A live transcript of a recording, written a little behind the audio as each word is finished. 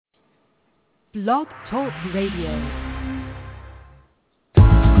Blog Talk Radio.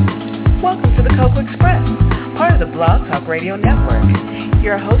 Welcome to the Cocoa Express, part of the Blog Talk Radio Network.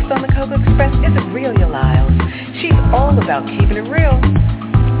 Your host on the Cocoa Express is Aurelia Lyles. She's all about keeping it real.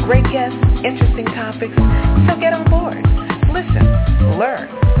 Great guests, interesting topics, so get on board. Listen, learn,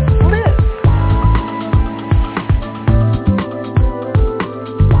 live.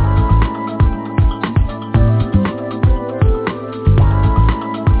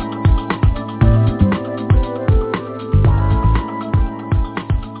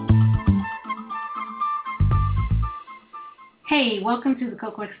 Hey, welcome to the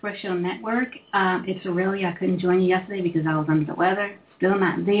Cocoa Express Show Network. It's Aurelia. I couldn't join you yesterday because I was under the weather. Still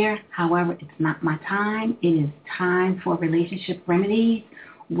not there. However, it's not my time. It is time for Relationship Remedies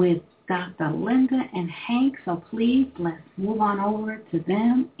with Dr. Linda and Hank. So please, let's move on over to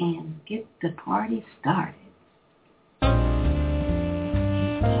them and get the party started.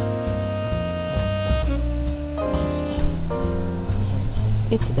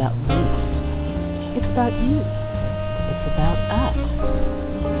 It's about me. It's about you. It's about us.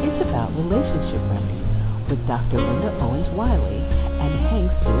 It's about Relationship Remedies with Dr. Linda Owens Wiley and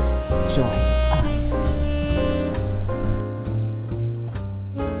Hank Stewart. Join us.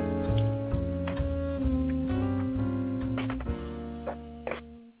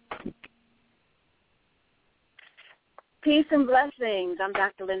 Peace and blessings. I'm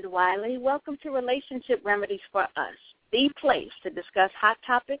Dr. Linda Wiley. Welcome to Relationship Remedies for Us, the place to discuss hot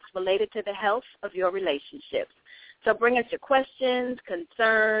topics related to the health of your relationships. So bring us your questions,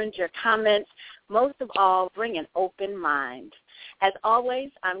 concerns, your comments. Most of all, bring an open mind. As always,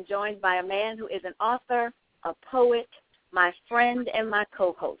 I'm joined by a man who is an author, a poet, my friend, and my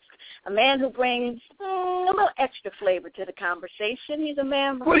co-host. A man who brings a little extra flavor to the conversation. He's a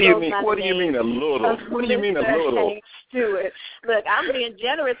man who What do you mean a little? What do you mean a little? Hank Stewart. Look, I'm being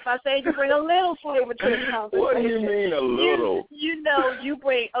generous by saying you bring a little flavor to the conversation. What do you mean a little? You know, you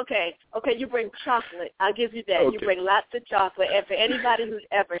bring, okay, you bring chocolate. I'll give you that. Okay. You bring lots of chocolate. And for anybody who's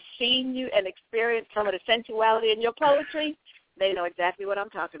ever seen you and experienced some of the sensuality in your poetry, they know exactly what I'm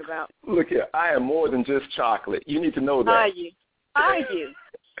talking about. Look here, I am more than just chocolate. You need to know that. Are you?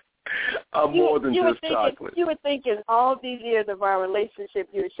 I'm more than just chocolate. You would think in all these years of our relationship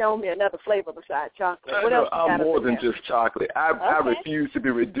you would show me another flavor besides chocolate. What else? I'm more than just chocolate. I refuse to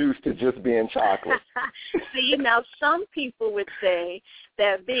be reduced to just being chocolate. See, now some people would say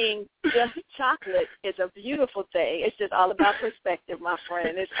that being just chocolate is a beautiful thing. It's just all about perspective, my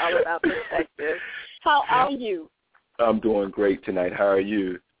friend. It's all about perspective. How are you? I'm doing great tonight. How are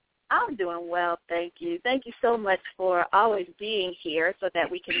you? I'm doing well, thank you. Thank you so much for always being here so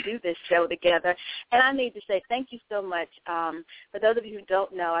that we can do this show together. And I need to say thank you so much. For those of you who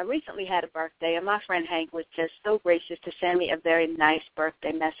don't know, I recently had a birthday, and my friend Hank was just so gracious to send me a very nice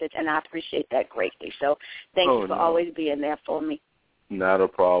birthday message, and I appreciate that greatly. So thank you for always being there for me. Not a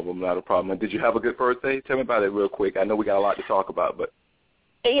problem, not a problem. And did you have a good birthday? Tell me about it real quick. I know we got a lot to talk about, but.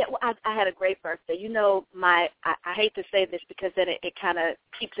 Yeah, well, I had a great birthday. You know, I hate to say this because then it kind of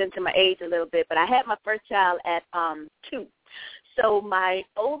peeps into my age a little bit, but I had my first child at 2. So my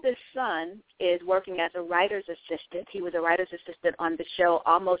oldest son is working as a writer's assistant. He was a writer's assistant on the show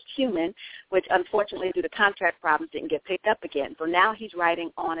Almost Human, which unfortunately due to contract problems didn't get picked up again. So now he's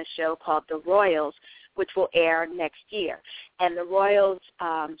writing on a show called The Royals, which will air next year. And the Royals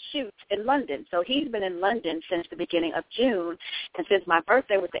shoots in London. So he's been in London since the beginning of June. And since my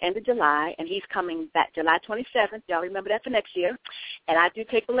birthday was the end of July, and he's coming back July 27th. Y'all remember that for next year. And I do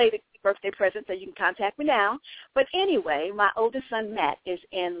take belated birthday presents, so you can contact me now. But anyway, my oldest son, Matt, is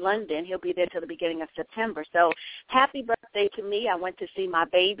in London. He'll be there till the beginning of September. So happy birthday to me. I went to see my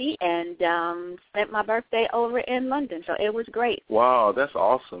baby and spent my birthday over in London. So it was great. Wow, that's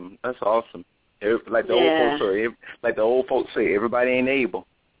awesome. That's awesome. Like the old folks say, everybody ain't able.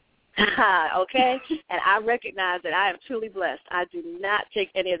 Okay, and I recognize that I am truly blessed. I do not take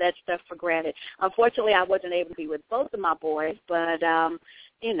any of that stuff for granted. Unfortunately, I wasn't able to be with both of my boys, but,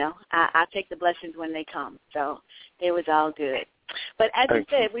 you know, I take the blessings when they come. So it was all good. But as you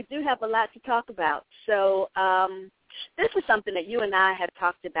said, we do have a lot to talk about. So this is something that you and I have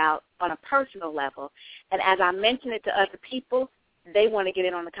talked about on a personal level. And as I mention it to other people, they want to get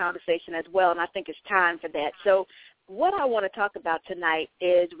in on the conversation as well, and I think it's time for that. So what I want to talk about tonight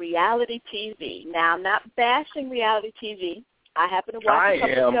is reality TV. Now, I'm not bashing reality TV. I happen to watch a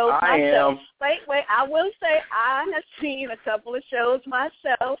couple of shows myself. Wait, I will say I have seen a couple of shows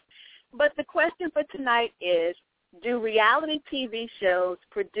myself, but the question for tonight is, do reality TV shows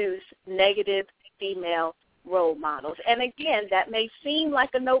produce negative female role models? And again, that may seem like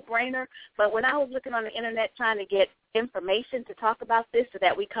a no-brainer, but when I was looking on the internet trying to get information to talk about this so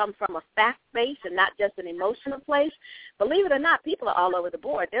that we come from a fact base and not just an emotional place. Believe it or not, people are all over the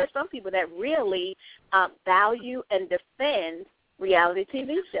board. There are some people that really value and defend reality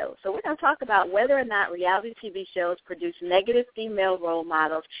TV shows. So we're going to talk about whether or not reality TV shows produce negative female role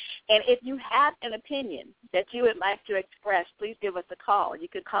models. And if you have an opinion that you would like to express, please give us a call. You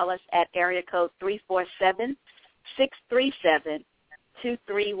could call us at area code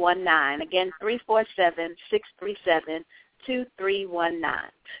 347-637-2319. Again,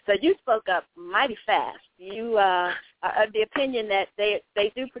 347-637-2319. So you spoke up mighty fast. You are of the opinion that they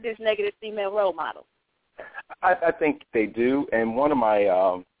do produce negative female role models. I think they do, and one of my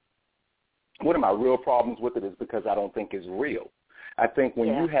real problems with it is because I don't think it's real. I think when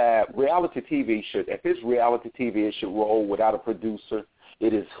you have reality TV if it's reality TV, it should roll without a producer.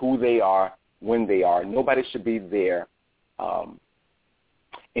 It is who they are, when they are. Nobody should be there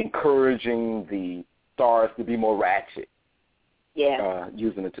encouraging the stars to be more ratchet.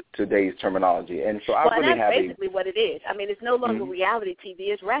 Using today's terminology. And so I really have basically what it is. I mean, it's no longer reality TV,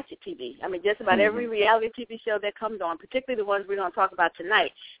 it's ratchet TV. I mean, just about every reality TV show that comes on, particularly the ones we're going to talk about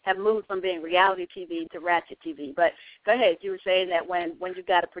tonight, have moved from being reality TV to ratchet TV. But go ahead. You were saying that when you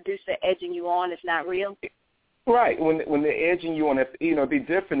got a producer edging you on, it's not real? Right. When they're edging you on, it'd be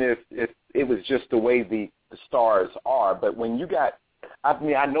different if it was just the way the stars are. But when you got, I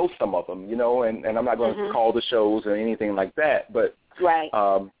mean, I know some of them, and I'm not going to call the shows or anything like that, but,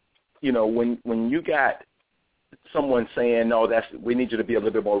 when you got someone saying, no, we need you to be a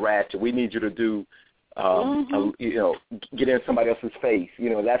little bit more ratchet, we need you to do, get in somebody else's face,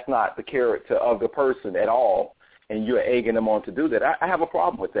 that's not the character of the person at all, and you're egging them on to do that. I have a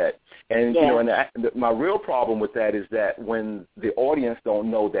problem with that. And, my real problem with that is that when the audience don't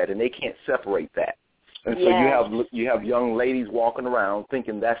know that and they can't separate that. And so you have young ladies walking around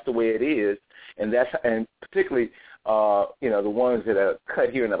thinking that's the way it is, and particularly the ones that are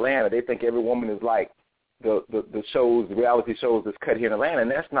cut here in Atlanta, they think every woman is like the reality shows that's cut here in Atlanta, and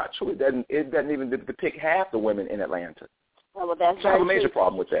that's not true. It doesn't even depict half the women in Atlanta. Well, that's so I have a major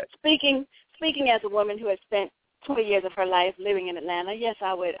problem with that. Speaking as a woman who has spent 20 years of her life living in Atlanta, yes,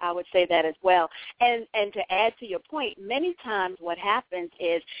 I would say that as well. And to add to your point, many times what happens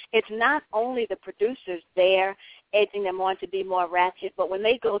is it's not only the producers there edging them on to be more ratchet, but when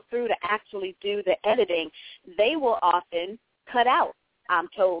they go through to actually do the editing, they will often cut out, I'm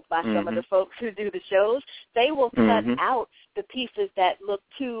told by some of the folks who do the shows, they will cut out the pieces that look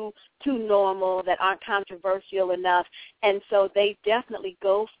too normal, that aren't controversial enough, and so they definitely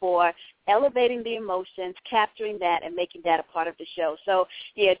go for elevating the emotions, capturing that, and making that a part of the show. So,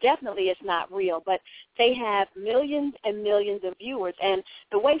 definitely it's not real, but they have millions and millions of viewers, and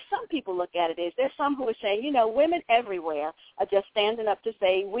the way some people look at it is there's some who are saying, women everywhere are just standing up to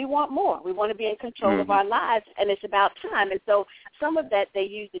say, we want more. We want to be in control of our lives, and it's about time. And so some of that they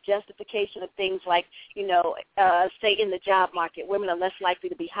use the justification of things like, say in the job market, women are less likely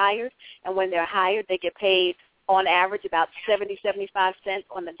to be hired, and when they're hired, they get paid on average about 75 cents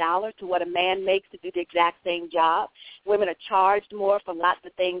on the dollar to what a man makes to do the exact same job. Women are charged more for lots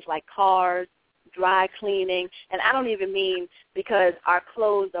of things like cars, dry cleaning, and I don't even mean because our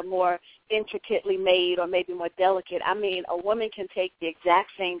clothes are more intricately made or maybe more delicate. I mean, a woman can take the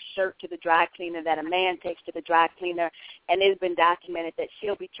exact same shirt to the dry cleaner that a man takes to the dry cleaner, and it's been documented that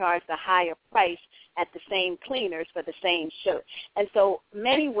she'll be charged a higher price at the same cleaners for the same shirt. And so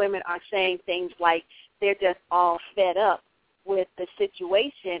many women are saying things like they're just all fed up with the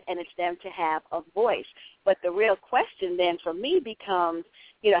situation and it's them to have a voice. But the real question then for me becomes,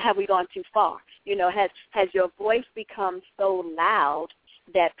 have we gone too far? Has your voice become so loud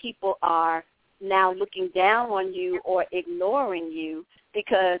that people are now looking down on you or ignoring you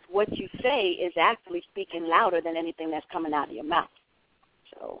because what you say is actually speaking louder than anything that's coming out of your mouth?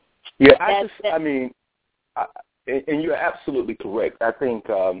 So and you're absolutely correct. I think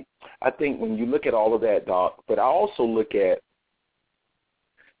when you look at all of that, Doc, but I also look at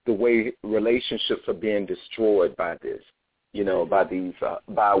the way relationships are being destroyed by this,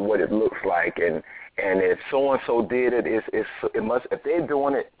 by what it looks like, and if so and so did it, it must. If they're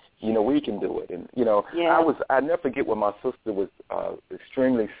doing it, we can do it. And I never forget when my sister was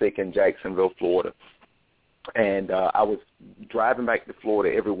extremely sick in Jacksonville, Florida. And I was driving back to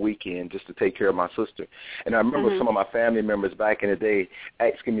Florida every weekend just to take care of my sister. And I remember some of my family members back in the day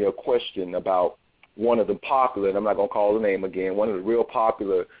asking me a question about one of the popular, and I'm not going to call the name again, one of the real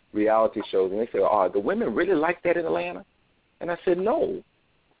popular reality shows. And they said, do women really like that in Atlanta? And I said, no,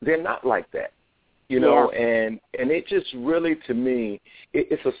 they're not like that. And it just really, to me,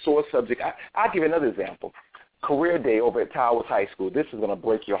 it's a sore subject. I'll give you another example. Career day over at Towers High School. This is going to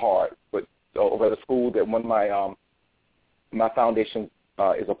break your heart, but over at a school that one of my my foundation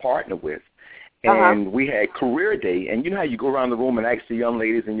is a partner with. And we had career day, and you know how you go around the room and ask the young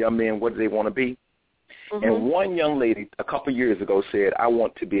ladies and young men what do they want to be? And one young lady a couple years ago said, I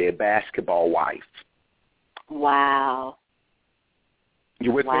want to be a basketball wife. Wow.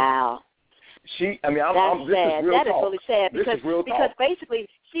 You with me? Wow. This sad. is real That talk. is really sad This is real because talk. basically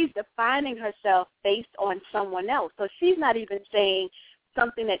she's defining herself based on someone else. So she's not even saying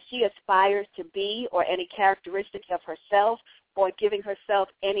something that she aspires to be or any characteristics of herself or giving herself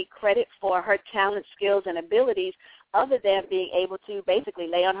any credit for her talent, skills, and abilities other than being able to basically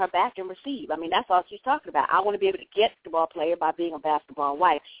lay on her back and receive. I mean, that's all she's talking about. I want to be able to get the ball player by being a basketball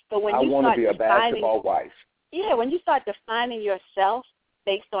wife. But when I want to be a basketball wife. Yeah, when you start defining yourself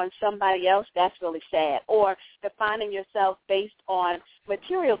based on somebody else, that's really sad. Or defining yourself based on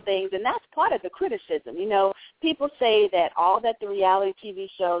material things, and that's part of the criticism. You know, people say that all that the reality TV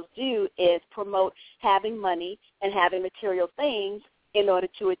shows do is promote having money and having material things in order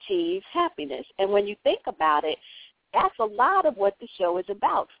to achieve happiness. And when you think about it, that's a lot of what the show is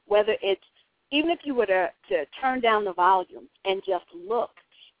about. Whether it's, even if you were to turn down the volume and just look,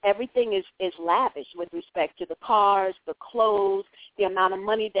 everything is lavish with respect to the cars, the clothes, the amount of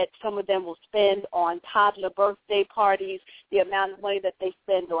money that some of them will spend on toddler birthday parties, the amount of money that they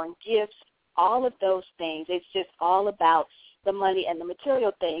spend on gifts, all of those things. It's just all about the money and the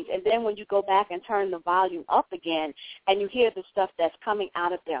material things. And then when you go back and turn the volume up again and you hear the stuff that's coming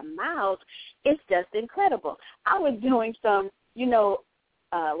out of their mouths, it's just incredible. I was doing some, you know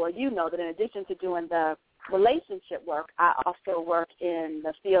that in addition to doing the relationship work, I also work in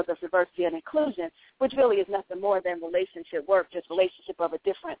the field of diversity and inclusion, which really is nothing more than relationship work, just relationship of a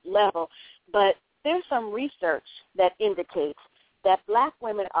different level. But there's some research that indicates that black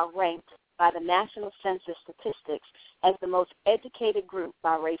women are ranked by the National Census Statistics as the most educated group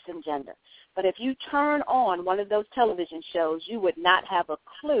by race and gender. But if you turn on one of those television shows, you would not have a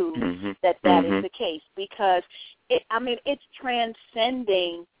clue that is the case, because it's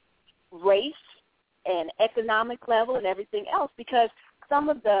transcending race and economic level and everything else, because some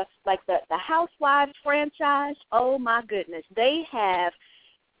of the Housewives franchise, oh my goodness, they have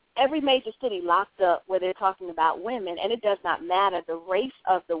every major city locked up where they're talking about women, and it does not matter the race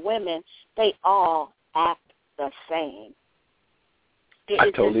of the women, they all act the same.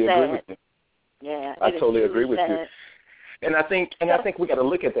 I totally agree with you. Yeah, I totally agree with you. And I think we got to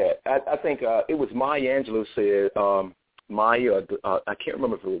look at that. I think it was Maya Angelou said, I can't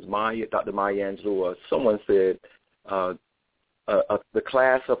remember if it was Maya, Dr. Maya Angelou, or someone said the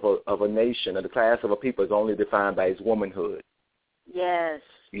class of a nation or the class of a people is only defined by its womanhood. Yes.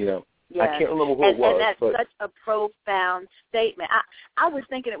 You know, yes. I can't remember who it was. And that's such a profound statement. I was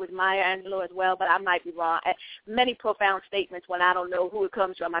thinking it was Maya Angelou as well, but I might be wrong. Many profound statements, when I don't know who it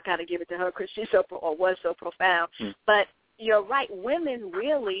comes from, I kind of give it to her because she's was so profound. But you're right. Women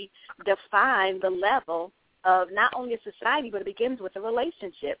really define the level of not only a society, but it begins with a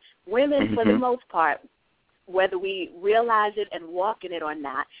relationship. Women, for the most part, whether we realize it and walk in it or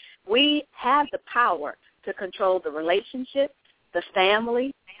not, we have the power to control the relationship, the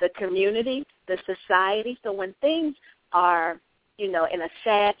family, the community, the society. So when things are, in a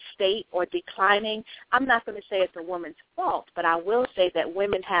sad state or declining, I'm not going to say it's a woman's fault, but I will say that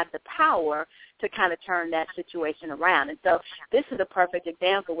women have the power to kind of turn that situation around. And so this is a perfect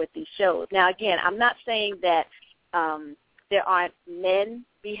example with these shows. Now, again, I'm not saying that there aren't men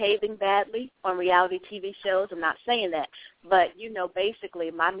behaving badly on reality TV shows. I'm not saying that. But,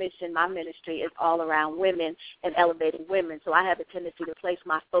 basically my mission, my ministry is all around women and elevating women. So I have a tendency to place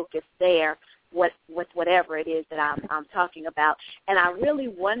my focus there with whatever it is that I'm talking about. And I really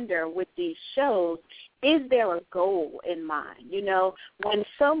wonder with these shows, is there a goal in mind? When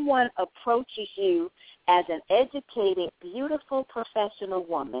someone approaches you as an educated, beautiful, professional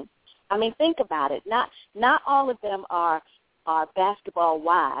woman, think about it. Not all of them are basketball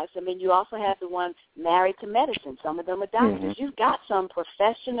wives. You also have the ones married to medicine. Some of them are doctors. You've got some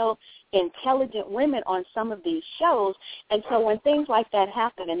professional, intelligent women on some of these shows. And so when things like that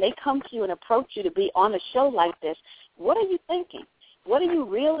happen and they come to you and approach you to be on a show like this, what are you thinking? What do you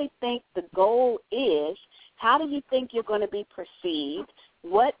really think the goal is? How do you think you're going to be perceived?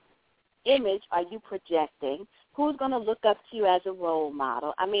 What image are you projecting? Who's going to look up to you as a role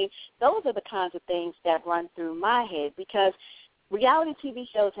model? Those are the kinds of things that run through my head, because reality TV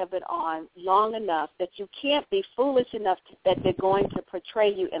shows have been on long enough that you can't be foolish enough that they're going to portray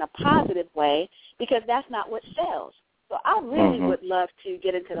you in a positive way, because that's not what sells. So I really would love to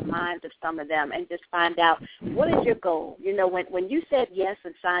get into the minds of some of them and just find out, what is your goal? When you said yes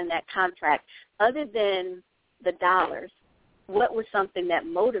and signed that contract, other than the dollars, what was something that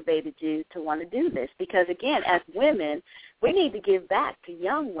motivated you to want to do this? Because, again, as women, we need to give back to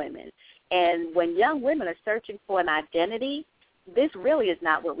young women. And when young women are searching for an identity, this really is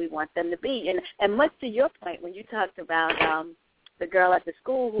not what we want them to be. And much to your point, when you talked about the girl at the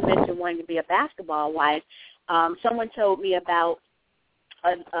school who mentioned wanting to be a basketball wife, someone told me about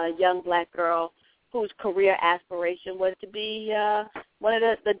a young black girl whose career aspiration was to be one of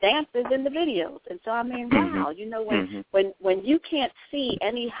the dancers in the videos. And so, I mean, wow, you know, when you can't see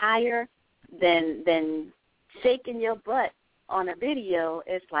any higher than shaking your butt on a video,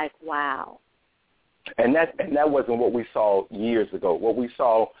 it's like, wow. And that wasn't what we saw years ago, what we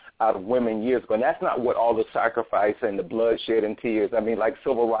saw out of women years ago. And that's not what all the sacrifice and the bloodshed and tears, I mean, like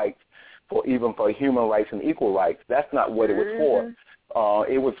civil rights, even for human rights and equal rights, that's not what it was for.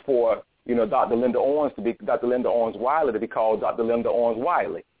 It was for, you know, Dr. Linda Owens Wiley to be called Dr. Linda Owens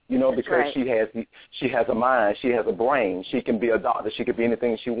Wiley, you know, that's because right. she has a mind, she has a brain, she can be a doctor, she can be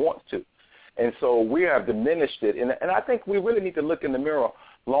anything she wants to. And so we have diminished it. And I think we really need to look in the mirror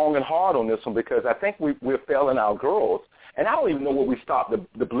long and hard on this one, because I think we're failing our girls. And I don't even know where we stop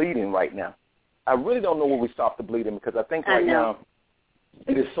the bleeding right now. I really don't know where we stop the bleeding, because I think right now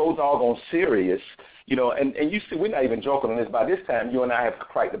it is so doggone serious. You know, and you see, we're not even joking on this. By this time, you and I have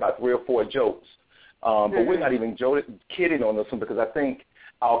cracked about 3 or 4 jokes. But we're not even kidding on this one, because I think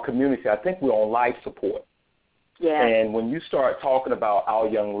our community, I think we're on life support. Yeah. And when you start talking about our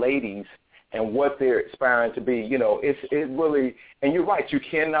young ladies and what they're aspiring to be, you know, it really, and you're right, you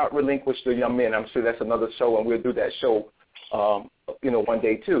cannot relinquish the young men. I'm sure that's another show, and we'll do that show, you know, one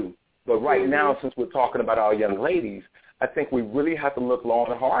day too. But right now, since we're talking about our young ladies, I think we really have to look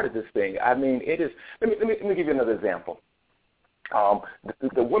long and hard at this thing. I mean, it is, let me give you another example.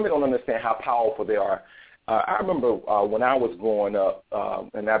 The women don't understand how powerful they are. I remember when I was growing up,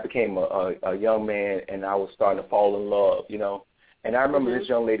 and I became a young man, and I was starting to fall in love, you know. And I remember this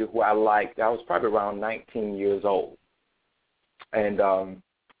young lady who I liked. I was probably around 19 years old. And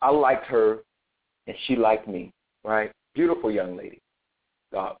I liked her, and she liked me, right? Beautiful young lady,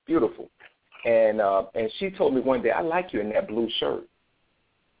 beautiful. And she told me one day, I like you in that blue shirt.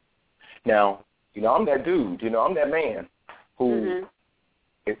 Now, you know, I'm that dude. You know, I'm that man who,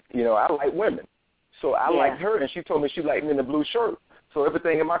 you know, I like women. So I liked her, and she told me she liked me in the blue shirt. So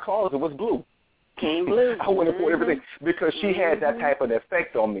everything in my closet was blue. Came blue. I went for everything because she had that type of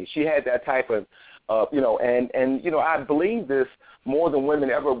effect on me. She had that type of, you know, and you know, I believe this more than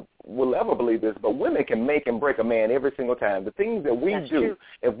women will ever believe this. But women can make and break a man every single time. The things that we do. True.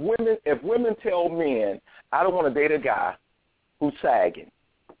 If women tell men, I don't want to date a guy who's sagging.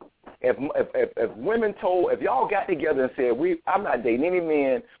 If women told, if y'all got together and said, I'm not dating any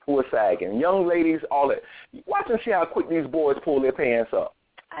men who are sagging, young ladies, all that. Watch and see how quick these boys pull their pants up.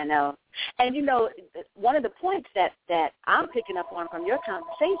 I know. And, you know, one of the points that I'm picking up on from your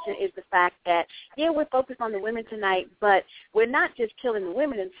conversation is the fact that, yeah, we're focused on the women tonight, but we're not just killing the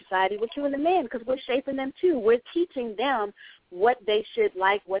women in society, we're killing the men, because we're shaping them too. We're teaching them what they should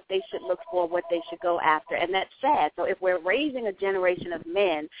like, what they should look for, what they should go after, and that's sad. So if we're raising a generation of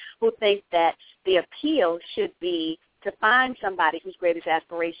men who think that the appeal should be to find somebody whose greatest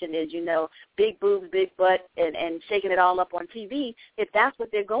aspiration is, you know, big boobs, big butt, and shaking it all up on TV, if that's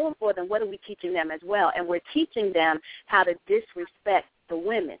what they're going for, then what are we teaching them as well? And we're teaching them how to disrespect the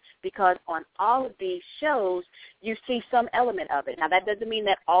women, because on all of these shows, you see some element of it. Now, that doesn't mean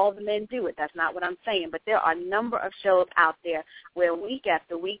that all the men do it. That's not what I'm saying. But there are a number of shows out there where week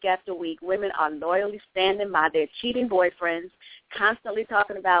after week after week, women are loyally standing by their cheating boyfriends, constantly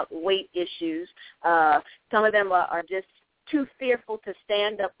talking about weight issues. Some of them are just too fearful to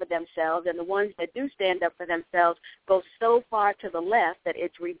stand up for themselves, and the ones that do stand up for themselves go so far to the left that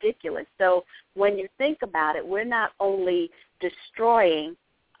it's ridiculous. So when you think about it, we're not only destroying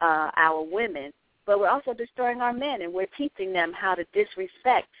our women, but we're also destroying our men, and we're teaching them how to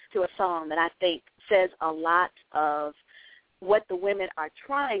disrespect to a song that I think says a lot of what the women are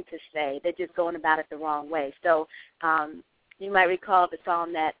trying to say. They're just going about it the wrong way. So you might recall the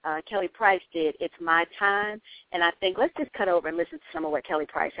song that Kelly Price did, It's My Time, and I think let's just cut over and listen to some of what Kelly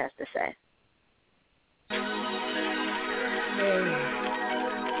Price has to say. Hey.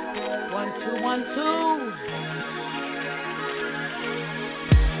 1, 2, 1, 2.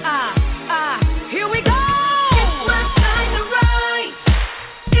 Here we go. It's my time to rise.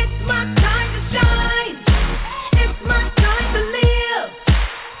 It's my time to shine. It's my time to live.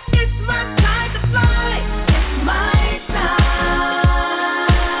 It's my time to fly. It's my time.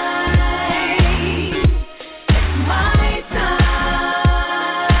 It's my time.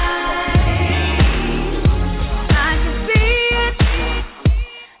 I can see it.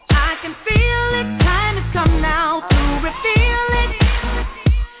 I can feel it. Time has come now.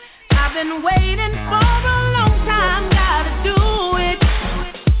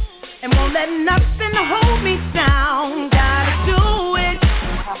 Won't let nothing hold me down. Gotta do it.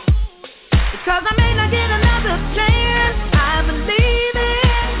 Because I may not get another chance. I believe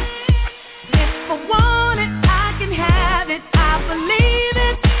it. If I want it, I can have it. I believe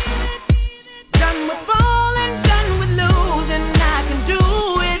it. Done with falling, done with losing. I can do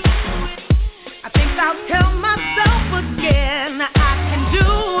it. I think I'll tell myself again. I can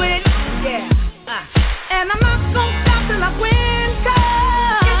do it. Yeah. And I'm not gonna stop till I win.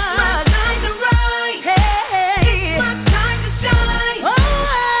 'Cause it's my time to rise. Hey, it's my time to shine. Oh,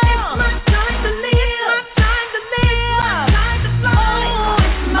 it's my time to live. It's my time to live. It's my time to fly. Oh,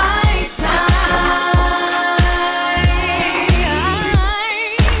 it's my time.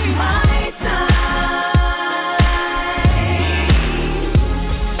 It's my time.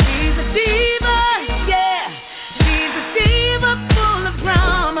 She's a diva, yeah. She's a diva full of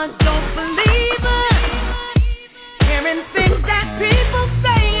drama. Don't believe her. Hearing things that people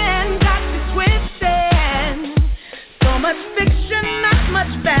say and got you twisted. So much fiction, not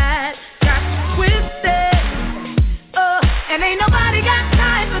much bad. Got you twisted. And ain't nobody got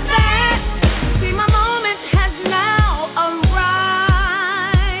time for that. See, my moment has now arrived,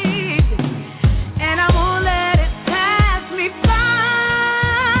 and I won't let it pass me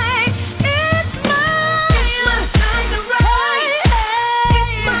by. It's my time to rise.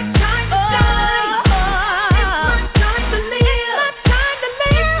 It's my time to shine. It's my time to live. It's my time to live. It's my time to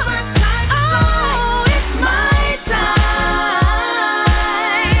fly. Oh, it's my time.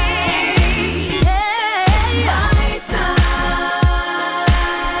 Yeah, my time.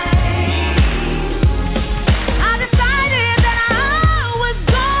 I decided that I was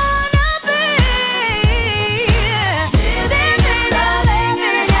gonna be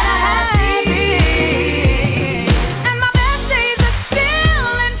living happy, and my best days are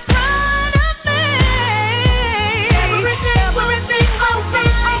still in front of me. Everything will be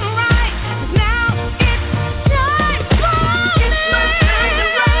alright. Now it's time for me. It's my time to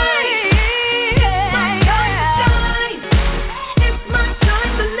rise. It's my time to shine. It's my time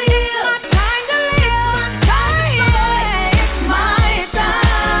to live. It's my time to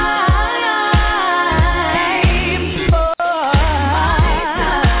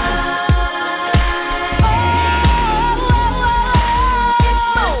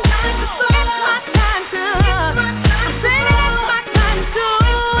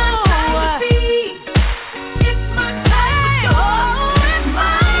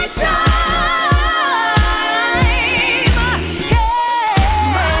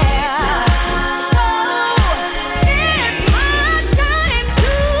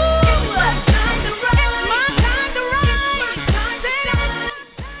live. It's my time to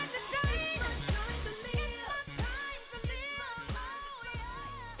fly.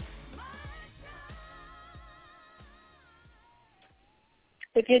 It's my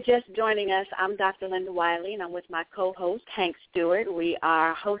If you're just joining us, I'm Dr. Linda Wiley, and I'm with my co-host, Hank Stewart. We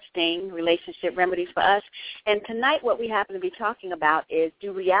are hosting Relationship Remedies for Us. And tonight what we happen to be talking about is,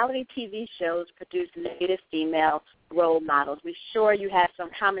 do reality TV shows produce negative female role models? We're sure you have some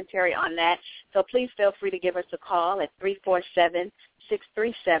commentary on that, so please feel free to give us a call at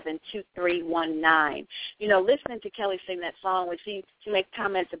 347-637-2319. You know, listening to Kelly sing that song, when she makes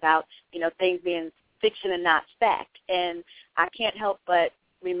comments about, you know, things being fiction and not fact, and I can't help but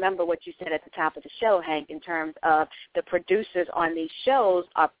remember what you said at the top of the show, Hank, in terms of the producers on these shows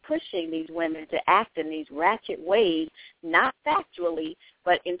are pushing these women to act in these ratchet ways, not factually,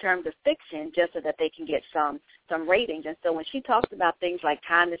 but in terms of fiction, just so that they can get some ratings. And so when she talks about things like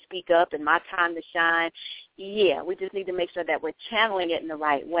time to speak up and my time to shine, yeah, we just need to make sure that we're channeling it in the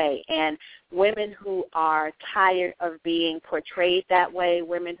right way. And women who are tired of being portrayed that way,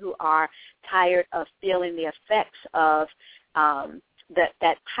 women who are tired of feeling the effects of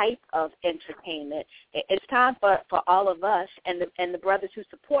that type of entertainment, it's time for all of us and the brothers who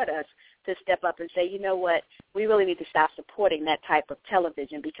support us to step up and say, you know what, we really need to stop supporting that type of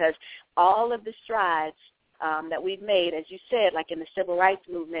television, because all of the strides that we've made, as you said, like in the civil rights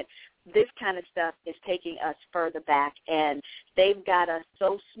movement, this kind of stuff is taking us further back, and they've got us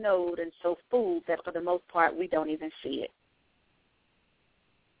so snowed and so fooled that for the most part we don't even see it.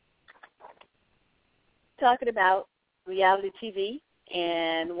 Talking about reality TV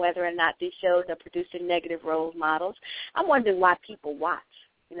and whether or not these shows are producing negative role models, I'm wondering why people watch.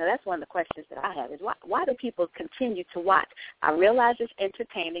 You know, that's one of the questions that I have is why do people continue to watch? I realize it's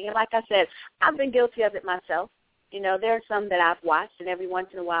entertaining, and like I said, I've been guilty of it myself. You know, there are some that I've watched, and every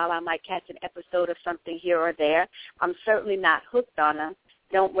once in a while I might catch an episode of something here or there. I'm certainly not hooked on them,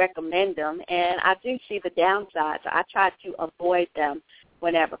 don't recommend them, and I do see the downsides. I try to avoid them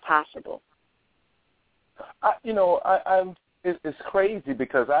whenever possible. It's crazy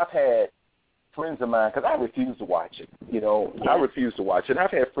because I've had friends of mine, because I refuse to watch it. I refuse to watch it.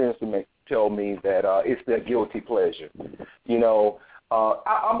 I've had friends tell me that it's their guilty pleasure.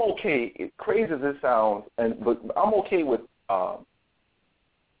 I'm okay, crazy as it sounds, but I'm okay with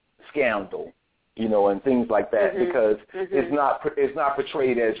Scandal, and things like that, because it's not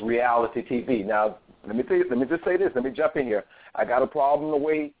portrayed as reality TV. Now, let me just say this. Let me jump in here. I got a problem the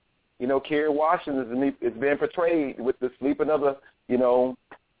way, Kerry Washington is being portrayed with the sleeping of the,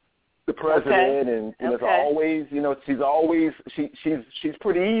 the president, and it's always, she's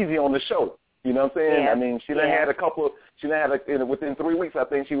pretty easy on the show. You know what I'm saying? Yeah. I mean, she done had a couple. She done had within 3 weeks. I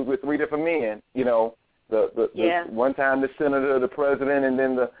think she was with 3 different men. The one time the senator, the president, and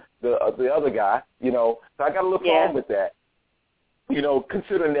then the other guy. So I got a little problem with that.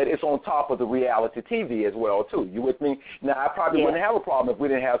 Considering that it's on top of the reality TV as well too. You with me? Now I probably wouldn't have a problem if we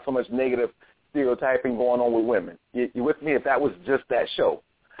didn't have so much negative stereotyping going on with women. You with me? If that was just that show.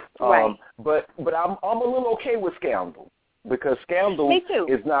 Right. But I'm a little okay with Scandal. Because Scandal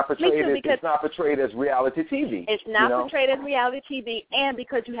is not portrayed. It's not portrayed as reality TV. It's not portrayed as reality TV, and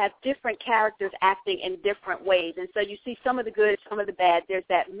because you have different characters acting in different ways, and so you see some of the good, some of the bad. There's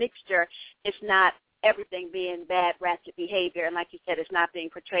that mixture. It's not everything being bad, ratchet behavior, and like you said, it's not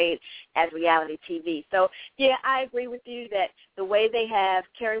being portrayed as reality TV. So, I agree with you that the way they have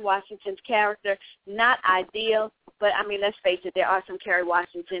Kerry Washington's character, not ideal. But, I mean, let's face it, there are some Kerry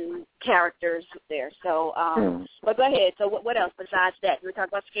Washington characters there. So, but go ahead. So what else besides that? We were talking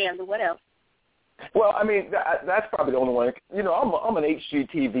about Scandal. What else? Well, I mean, that's probably the only one. I'm an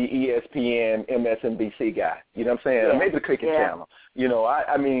HGTV, ESPN, MSNBC guy. You know what I'm saying? Yeah. Maybe the cooking channel.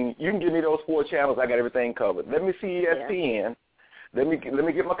 I mean, you can give me those 4 channels. I got everything covered. Let me see ESPN. Let me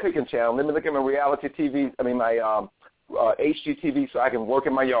get my cooking channel. Let me look at my reality TV. I mean, my HGTV, so I can work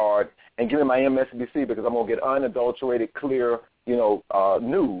in my yard, and give me my MSNBC because I'm gonna get unadulterated, clear,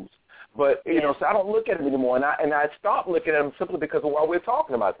 news. But so I don't look at them anymore, and I stopped looking at them simply because of why we're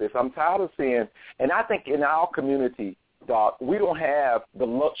talking about this. I'm tired of seeing, and I think in our community, Doc, we don't have the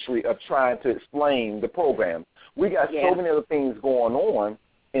luxury of trying to explain the program. We got so many other things going on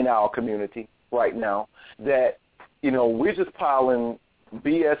in our community right now that we're just piling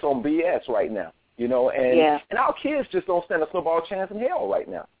BS on BS right now. And our kids just don't stand a snowball chance in hell right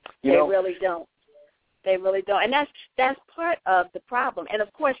now. They really don't. They really don't. And that's part of the problem. And,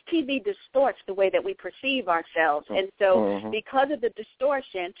 of course, TV distorts the way that we perceive ourselves. And so because of the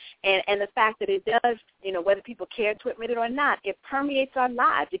distortion and the fact that it does, whether people care to admit it or not, it permeates our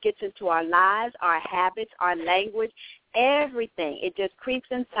lives. It gets into our lives, our habits, our language, everything. It just creeps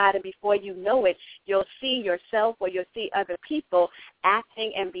inside, and before you know it, you'll see yourself or you'll see other people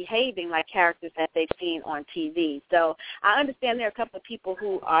acting and behaving like characters that they've seen on TV. So I understand there are a couple of people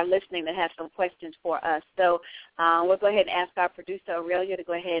who are listening that have some questions for us. So we'll go ahead and ask our producer, Aurelia, to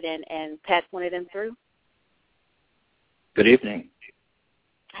go ahead and patch one of them through. Good evening.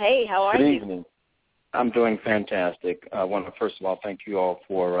 Hey, how are you? Good evening. I'm doing fantastic. I want to, first of all, thank you all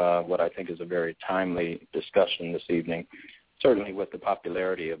for what I think is a very timely discussion this evening, certainly with the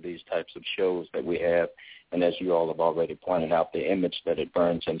popularity of these types of shows that we have, and as you all have already pointed out, the image that it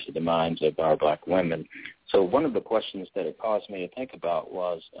burns into the minds of our black women. So one of the questions that it caused me to think about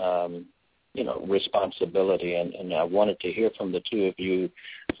was, responsibility, and I wanted to hear from the two of you,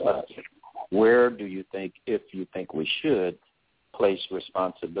 where do you think, if you think we should, place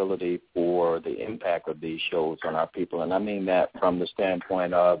responsibility for the impact of these shows on our people. And I mean that from the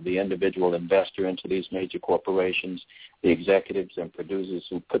standpoint of the individual investor into these major corporations, the executives and producers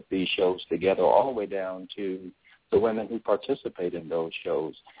who put these shows together, all the way down to the women who participate in those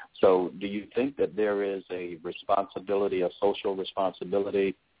shows. So do you think that there is a responsibility, a social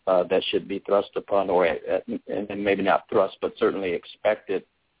responsibility that should be thrust upon, or and maybe not thrust, but certainly expected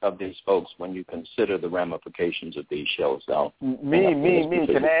of these folks when you consider the ramifications of these shows? Now, me.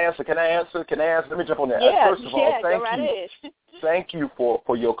 Can I answer? Let me jump on that. Yeah, First of all, thank you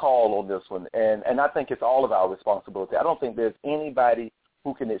for your call on this one. And I think it's all of our responsibility. I don't think there's anybody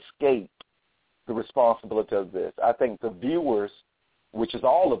who can escape the responsibility of this. I think the viewers, which is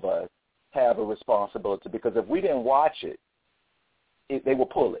all of us, have a responsibility, because if we didn't watch it, they will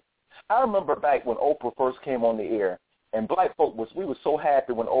pull it. I remember back when Oprah first came on the air, and black folk we were so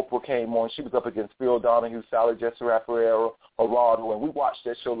happy when Oprah came on. She was up against Phil Donahue, Sally Jessy Raphael, Geraldo, and we watched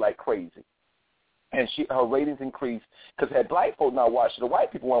that show like crazy. And her ratings increased, because had black folk not watched it, the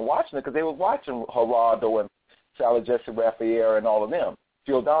white people weren't watching it because they were watching Geraldo and Sally Jessy Raphael and all of them,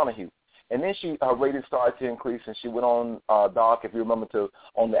 Phil Donahue. And then her ratings started to increase, and she went on, Doc, if you remember,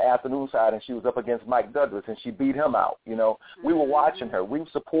 on the afternoon side, and she was up against Mike Douglas, and she beat him out. We were watching her. We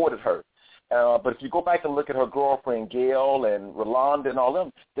supported her. But if you go back and look at her girlfriend Gail and Rolanda and all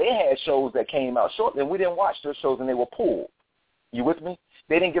them, they had shows that came out shortly, and we didn't watch their shows, and they were pulled. You with me?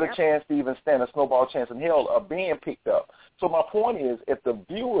 They didn't get a chance to even stand a snowball chance in hell of being picked up. So my point is, if the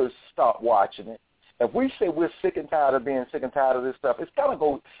viewers stop watching it, if we say we're sick and tired of being sick and tired of this stuff, it kind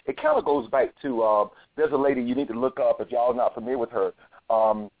of goes back to there's a lady you need to look up if y'all are not familiar with her.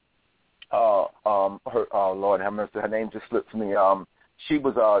 Her Lord have mercy, her name just slipped me. She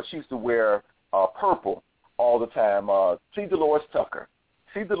used to wear purple all the time. C. Dolores Tucker.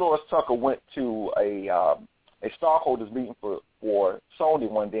 C. Dolores Tucker went to a stockholders meeting for Sony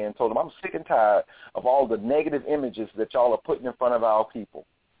one day and told them, I'm sick and tired of all the negative images that y'all are putting in front of our people.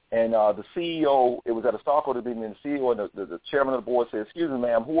 And the CEO, it was at a stockholder meeting, and the CEO and the chairman of the board said, excuse me,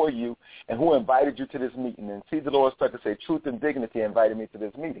 ma'am, who are you and who invited you to this meeting? And C. Dolores Tucker said, Truth and Dignity invited me to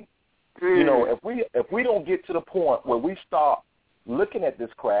this meeting. You know, if we don't get to the point where we start looking at this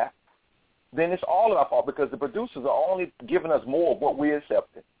crap, then it's all our fault because the producers are only giving us more of what we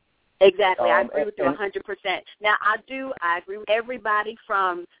accepted. Exactly. I agree with you 100%. Now, I agree with everybody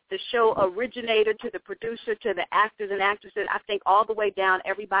from the show originator to the producer to the actors and actresses. I think all the way down,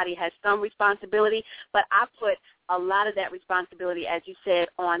 everybody has some responsibility, but I put a lot of that responsibility, as you said,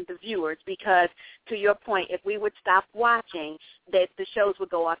 on the viewers because, to your point, if we would stop watching, that the shows would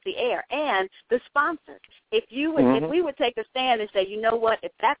go off the air. And the sponsors. If we would take a stand and say, you know what,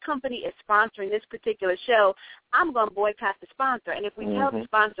 if that company is sponsoring this particular show, I'm going to boycott the sponsor. And if we tell the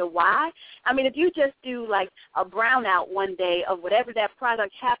sponsor why, I mean, if you just do like a brownout one day of whatever that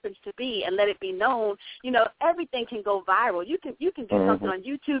product happens to be and let it be known, you know, everything can go viral. You can do something on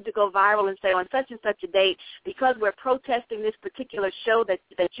YouTube to go viral and say on such and such a date, because we're protesting this particular show that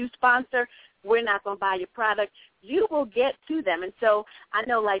you sponsor, we're not going to buy your product. You will get to them. And so I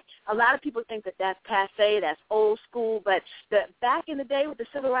know, like, a lot of people think that that's passé, that's old school, but back in the day with the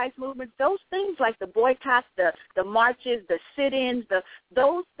civil rights movement, those things like the boycotts, the marches, the sit-ins,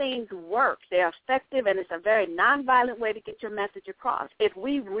 those things work. They're effective, and it's a very nonviolent way to get your message across. If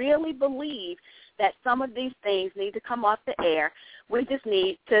we really believe that some of these things need to come off the air, we just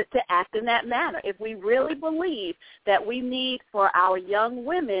need to act in that manner. If we really believe that we need for our young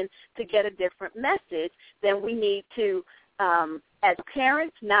women to get a different message, then we need to, as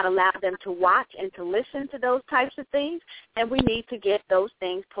parents, not allow them to watch and to listen to those types of things, and we need to get those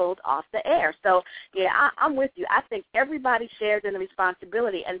things pulled off the air. So, yeah, I'm with you. I think everybody shares in the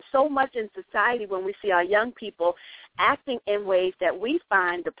responsibility, and so much in society when we see our young people acting in ways that we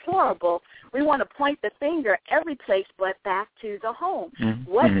find deplorable, we want to point the finger every place but back to the home.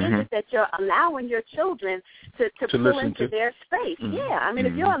 What is it that you're allowing your children to pull into their space? Yeah, I mean,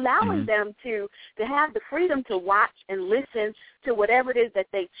 if you're allowing them to have the freedom to watch and listen to whatever it is that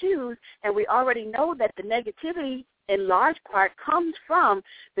they choose, and we already know that the negativity in large part comes from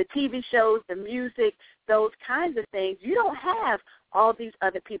the TV shows, the music, those kinds of things, you don't have all these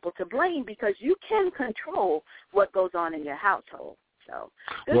other people to blame because you can control what goes on in your household. So,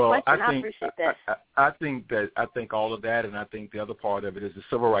 good question. I appreciate that. I think all of that, and I think the other part of it is the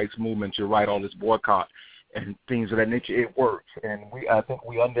civil rights movement. You're right, all this boycott and things of that nature. It works, and I think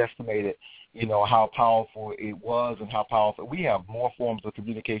we underestimated, you know, how powerful it was and how powerful. We have more forms of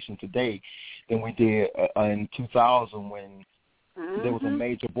communication today than we did in 2000 when there was a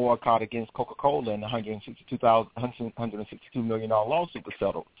major boycott against Coca-Cola and the $162 million lawsuit was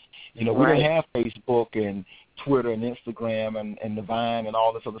settled. You know, we didn't have Facebook and Twitter and Instagram and the Vine and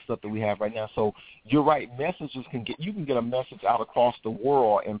all this other stuff that we have right now. So you're right. Messages you can get a message out across the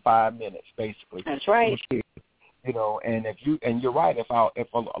world in 5 minutes, basically. That's right. You know, and you're right. If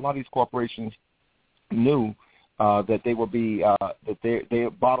a lot of these corporations knew that they would be that their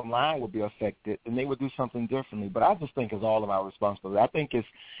bottom line would be affected, and they would do something differently. But I just think it's all of our responsibility. I think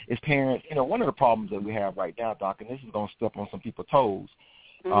it's parents. You know, one of the problems that we have right now, Doc, and this is going to step on some people's toes.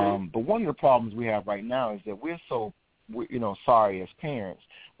 But one of the problems we have right now is that we're sorry as parents.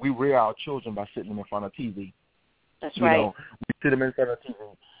 We rear our children by sitting them in front of TV. That's right. You know, we sit them in front of TV.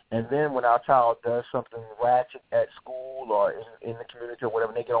 And then when our child does something ratchet at school or in the community or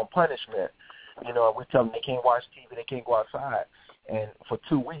whatever, they get on punishment. You know, we tell them they can't watch TV, they can't go outside, and for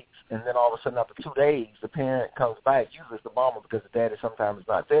 2 weeks. And then all of a sudden, after 2 days, the parent comes back. Usually it's the mama because the daddy sometimes is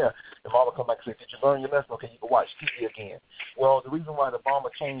not there. The mama comes back and says, did you learn your lesson? Okay, you can watch TV again. Well, the reason why the mama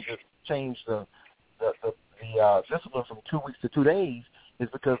changed the discipline from 2 weeks to 2 days is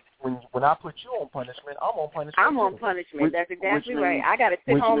because when I put you on punishment, I'm on punishment. I'm on punishment. That's exactly right. I got to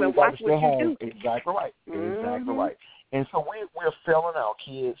sit home and watch what you do. Exactly right. Exactly right. And so we're failing our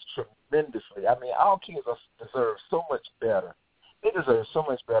kids tremendously. I mean, our kids deserve so much better. They deserve so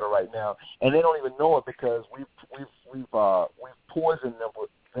much better right now, and they don't even know it because we've poisoned them with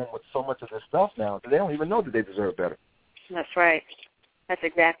them with so much of this stuff now that they don't even know that they deserve better. That's right. That's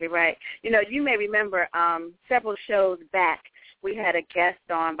exactly right. You know, you may remember several shows back, we had a guest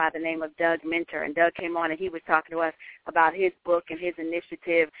on by the name of Doug Minter, and Doug came on and he was talking to us about his book and his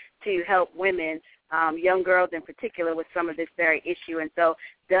initiative to help women, young girls in particular, with some of this very issue. And so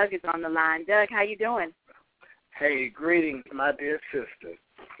Doug is on the line. Doug, how you doing? Hey, greetings, my dear sister,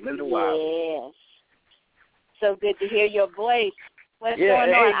 Linda Wiley. Yes. So good to hear your voice. What's going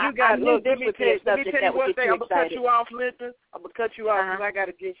on? Hey, you got, look, let me tell you one thing. I'm gonna cut you off, Linda. I'm gonna cut you off because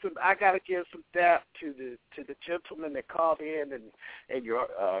I gotta give some dap to the gentleman that called in and your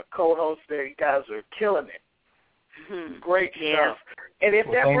co-host there. You guys are killing it. Mm-hmm. Great stuff. And if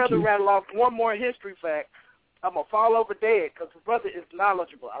that brother rattle off one more history fact, I'm gonna fall over dead because the brother is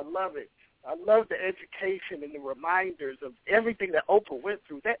knowledgeable. I love it. I love the education and the reminders of everything that Oprah went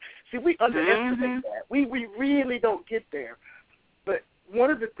through. That we underestimate that. We really don't get there. But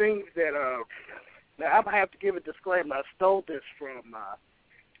one of the things that now I'm gonna have to give a disclaimer. I stole this from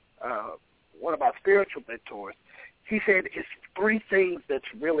one of my spiritual mentors. He said it's three things that's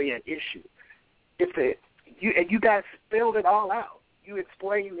really an issue. You guys spelled it all out. You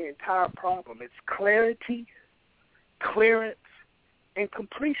explained the entire problem. It's clarity, clearance, and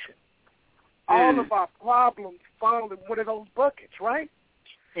completion. All of our problems fall in one of those buckets, right?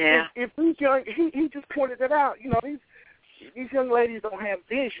 Yeah. If these young, he just pointed it out. You know, these young ladies don't have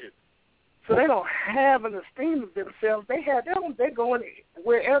vision, so they don't have an esteem of themselves. They're going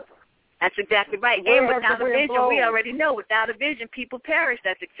wherever. That's exactly right. And without a vision, we already know, without a vision, people perish.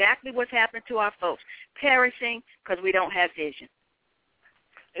 That's exactly what's happened to our folks, perishing because we don't have vision.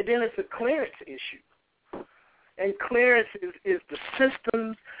 And then it's a clearance issue. And clearance is the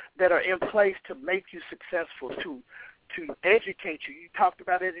systems that are in place to make you successful, to educate you. You talked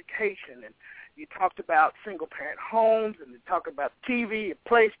about education, and you talked about single-parent homes, and you talked about TV and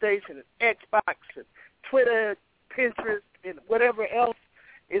PlayStation and Xbox and Twitter, Pinterest, and whatever else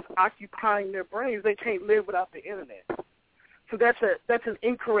is occupying their brains. They can't live without the Internet. So that's an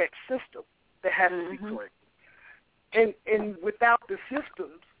incorrect system that has to be corrected. And without the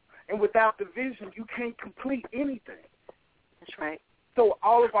systems and without the vision, you can't complete anything. That's right. So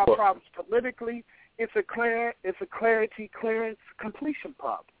all of our problems politically, it's a clarity, clearance, completion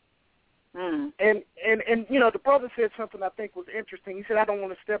problem. And you know, the brother said something I think was interesting. He said, I don't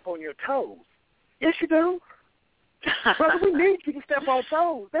want to step on your toes. Yes, you do. Brother, we need you to step on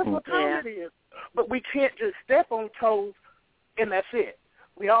toes. That's what time it is. But we can't just step on toes and that's it.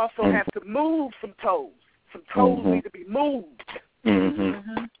 We also have to move some toes. Some toes need to be moved.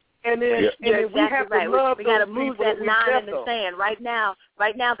 And then, exactly we have to love we got to those move people that line in the on. sand. Right now,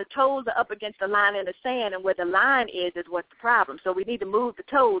 the toes are up against the line in the sand, and where the line is what's the problem. So we need to move the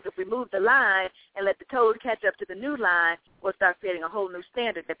toes. If we move the line and let the toes catch up to the new line, we'll start creating a whole new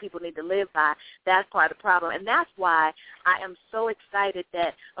standard that people need to live by. That's part of the problem, and that's why I am so excited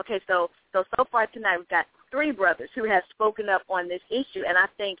that, so far tonight we've got 3 brothers who have spoken up on this issue, and I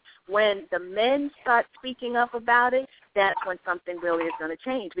think when the men start speaking up about it, that's when something really is going to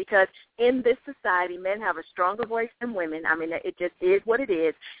change, because in this society, men have a stronger voice than women. I mean, it just is what it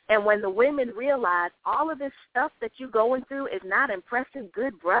is, and when the women realize all of this stuff that you're going through is not impressing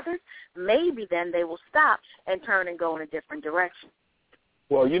good brothers, maybe then they will stop and turn and go in a different direction.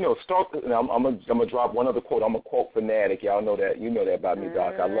 Well, you know, I'm gonna drop one other quote. I'm a quote fanatic. Y'all know that. You know that about me,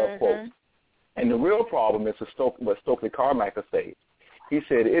 Doc. I love quotes. And the real problem is what Stokely Carmichael said. He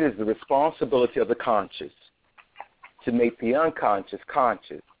said, it is the responsibility of the conscious to make the unconscious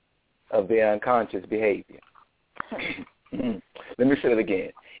conscious of their unconscious behavior. Let me say it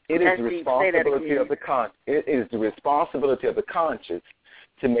again. It is the responsibility of the It is the responsibility of the conscious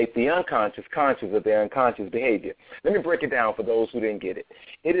to make the unconscious conscious of their unconscious behavior. Let me break it down for those who didn't get it.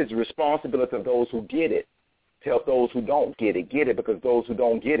 It is the responsibility of those who get it to help those who don't get it, because those who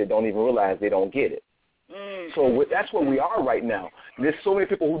don't get it don't even realize they don't get it. So that's where we are right now. There's so many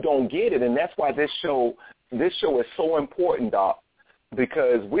people who don't get it, and that's why this show is so important, Doc,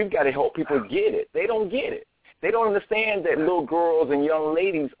 because we've got to help people get it. They don't get it. They don't understand that little girls and young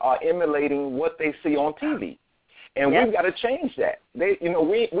ladies are emulating what they see on TV. And we've got to change that.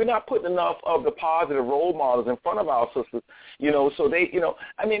 We're not putting enough of the positive role models in front of our sisters, so they,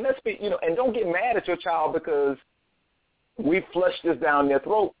 let's be, and don't get mad at your child because we flush this down their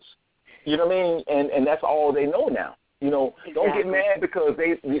throats. You know what I mean? And that's all they know now. Don't get mad because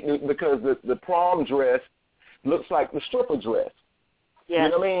the prom dress looks like the stripper dress. You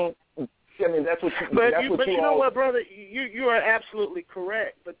know what I mean? That's what you know what, brother? You are absolutely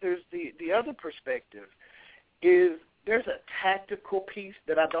correct. But there's the other perspective is there's a tactical piece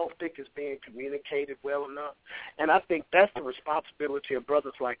that I don't think is being communicated well enough, and I think that's the responsibility of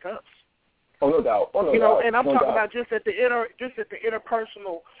brothers like us. Oh, no doubt. Oh, no you know, doubt. and I'm no talking doubt. about just at the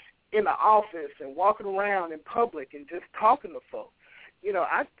interpersonal, in the office and walking around in public and just talking to folks. You know,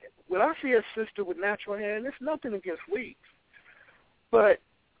 when I see a sister with natural hair, and it's nothing against weaves, but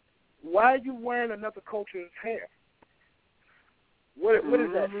why are you wearing another culture's hair? What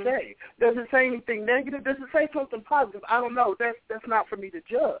does that say? Does it say anything negative? Does it say something positive? I don't know. That's not for me to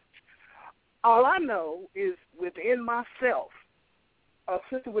judge. All I know is within myself, a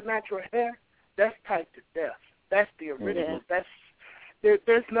sister with natural hair, that's typed to death. That's the original. Yeah.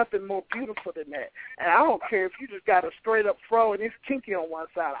 There's nothing more beautiful than that. And I don't care if you just got a straight up fro and it's kinky on one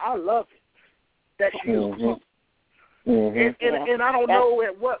side. I love it. That's you. And I don't know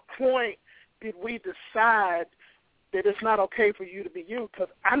at what point did we decide that it's not okay for you to be you, because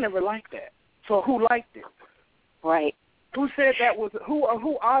I never liked that. So who liked it? Right. Who said that was who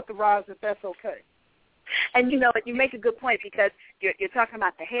authorized that that's okay? And you know, you make a good point, because you're talking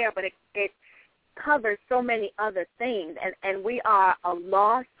about the hair, but it covers so many other things, and we are a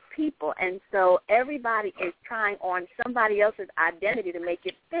lost people, and so everybody is trying on somebody else's identity to make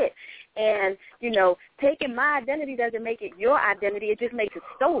it fit. And, you know, taking my identity doesn't make it your identity. It just makes it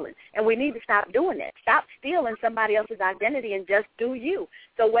stolen. And we need to stop doing that. Stop stealing somebody else's identity and just do you.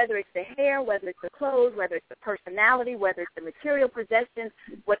 So whether it's the hair, whether it's the clothes, whether it's the personality, whether it's the material possessions,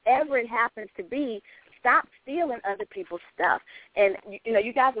 whatever it happens to be, stop stealing other people's stuff. And, you know,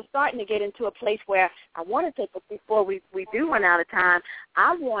 you guys are starting to get into a place where I want to take it before we do run out of time.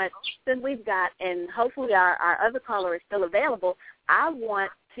 I want, since we've got, and hopefully our other caller is still available, I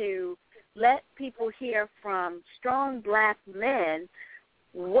want to let people hear from strong black men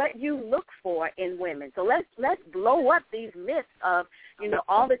what you look for in women. So let's blow up these myths of, you know,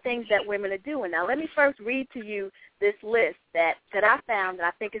 all the things that women are doing. Now, let me first read to you this list that I found that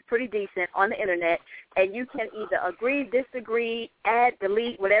I think is pretty decent on the Internet, and you can either agree, disagree, add,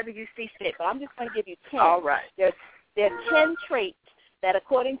 delete, whatever you see fit. But I'm just going to give you 10. All right. There are 10 traits that,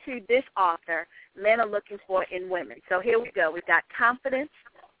 according to this author, men are looking for in women. So here we go. We've got confidence,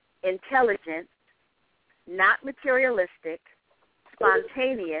 intelligence, not materialistic,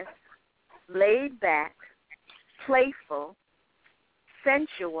 spontaneous, laid back, playful,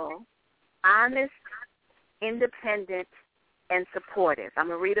 sensual, honest, independent, and supportive. I'm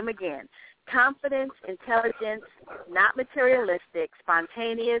going to read them again. Confidence, intelligence, not materialistic,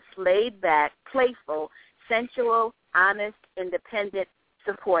 spontaneous, laid back, playful, sensual, honest, independent,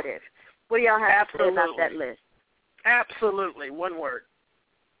 supportive. What do y'all have to say about that list? Absolutely. One word.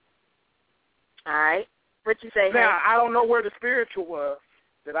 All right. What you say? Now, I don't know where the spiritual was.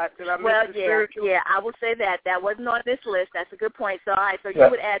 Did I miss the spiritual? Yeah, I will say that. That wasn't on this list. That's a good point. So, all right, so you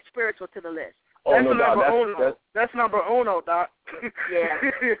would add spiritual to the list. Oh, That's no doubt. number uno. That's number uno, Doc. Yeah.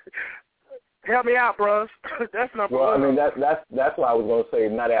 Help me out, bros. That's number uno. Well, I mean, that's why I was going to say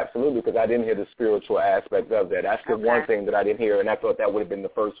not absolutely, because I didn't hear the spiritual aspect of that. That's the one thing that I didn't hear, and I thought that would have been the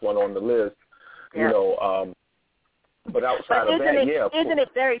first one on the list. Yeah. You know, but outside of that, isn't it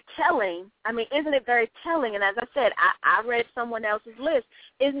very telling? I mean, isn't it very telling? And as I said, I read someone else's list.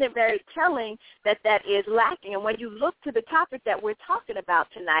 Isn't it very telling that is lacking? And when you look to the topic that we're talking about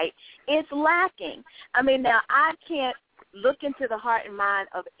tonight, it's lacking. I mean, now I can't look into the heart and mind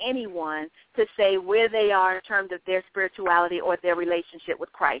of anyone to say where they are in terms of their spirituality or their relationship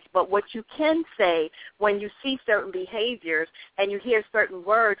with Christ. But what you can say when you see certain behaviors and you hear certain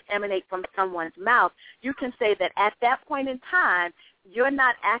words emanate from someone's mouth, you can say that at that point in time, you're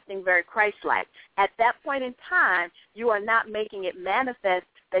not acting very Christ-like. At that point in time, you are not making it manifest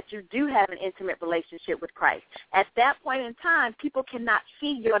that you do have an intimate relationship with Christ. At that point in time, people cannot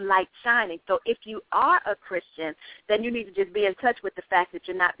see your light shining. So if you are a Christian, then you need to just be in touch with the fact that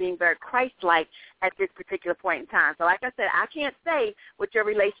you're not being very Christ-like at this particular point in time. So like I said, I can't say what your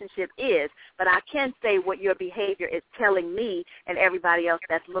relationship is, but I can say what your behavior is telling me and everybody else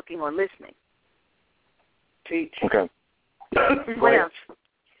that's looking or listening. Teach. Okay. What else?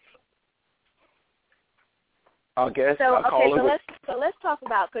 Let's talk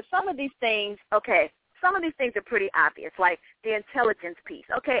about, because some of these things are pretty obvious, like the intelligence piece.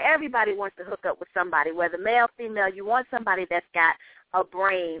 Okay, everybody wants to hook up with somebody, whether male, female. You want somebody that's got a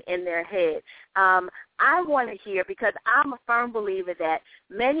brain in their head. I want to hear, because I'm a firm believer that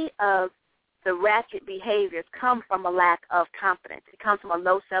many of the ratchet behaviors come from a lack of confidence. It comes from a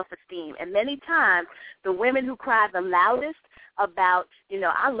low self-esteem. And many times, the women who cry the loudest about, you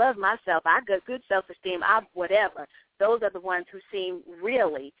know, I love myself, I got good self-esteem, whatever, those are the ones who seem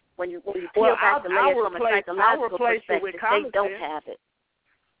really, when you peel back the layers from a psychological perspective, they don't have it.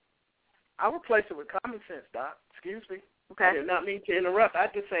 I'll replace it with common sense, Doc. Excuse me. Okay. I did not mean to interrupt. I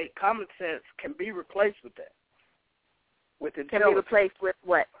just say common sense can be replaced with that. With intelligence. Can be replaced with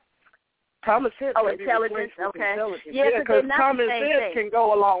what? Common sense can intelligence, be replaced with okay. intelligence. Yeah, because they're not common the same sense thing. can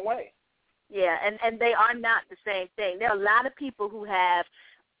go a long way. Yeah, and they are not the same thing. There are a lot of people who have,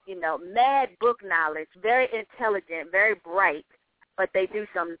 mad book knowledge, very intelligent, very bright, but they do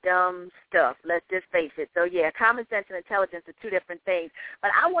some dumb stuff. Let's just face it. So, yeah, common sense and intelligence are two different things.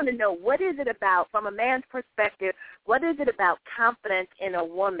 But I want to know, what is it about, from a man's perspective, what is it about confidence in a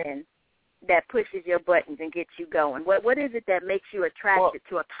woman that pushes your buttons and gets you going? What is it that makes you attracted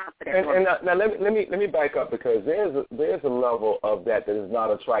to a confident woman? And now let me back up, because there's a level of that is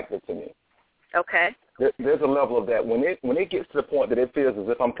not attractive to me. Okay. There's a level of that when it gets to the point that it feels as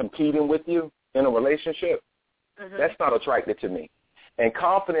if I'm competing with you in a relationship. Mm-hmm. That's not attractive to me. And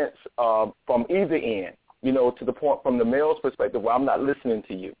confidence from either end, to the point from the male's perspective where I'm not listening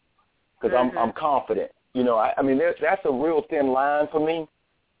to you because I'm confident. I mean that's a real thin line for me.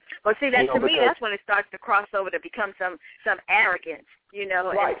 Well, see, to me, that's when it starts to cross over to become some arrogance,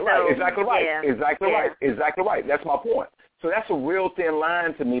 Right, and right, exactly right, yeah, exactly right. That's my point. So that's a real thin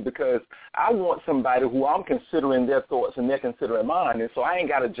line to me, because I want somebody who I'm considering their thoughts and they're considering mine, and so I ain't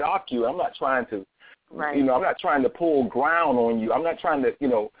got to jock you. I'm not trying to, I'm not trying to pull ground on you. I'm not trying to,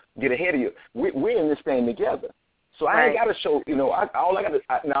 get ahead of you. We're in this thing together. So I ain't got to show,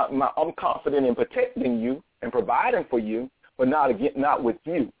 I'm confident in protecting you and providing for you, but not with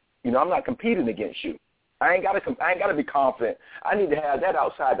you. I'm not competing against you. I ain't got to be confident. I need to have that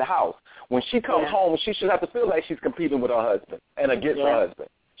outside the house. When she comes home, she should have to feel like she's competing with her husband and against her husband.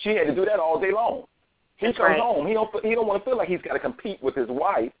 She had to do that all day long. He comes home. He don't want to feel like he's got to compete with his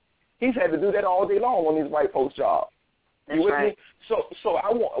wife. He's had to do that all day long on these white folks' jobs. You with me?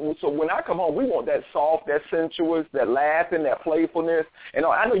 So when I come home, we want that soft, that sensuous, that laughing, that playfulness. And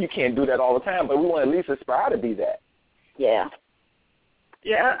I know you can't do that all the time, but we want to at least aspire to be that. Yeah.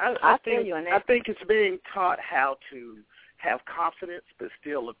 Yeah, I think it's being taught how to have confidence but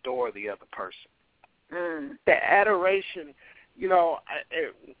still adore the other person. The adoration,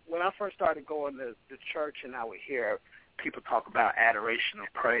 when I first started going to church and I would hear people talk about adoration or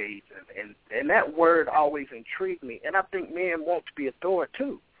praise, and that word always intrigued me. And I think men want to be adored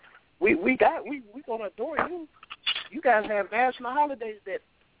too. We gonna adore you. You guys have national holidays that,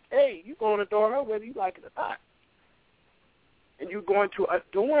 hey, you're gonna adore her whether you like it or not. And you're going to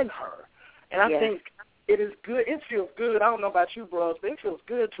adorn her. And I think it is good. It feels good. I don't know about you, bros, but it feels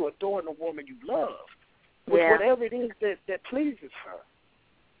good to adorn the woman you love with whatever it is that pleases her.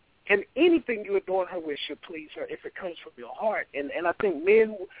 And anything you adorn her with should please her if it comes from your heart. And I think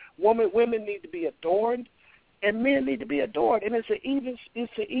women need to be adorned, and men need to be adored. And it's an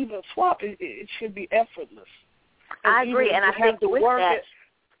even swap. It should be effortless. And I agree, and I think with that,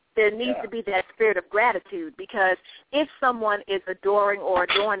 there needs Yeah. to be that spirit of gratitude, because if someone is adoring or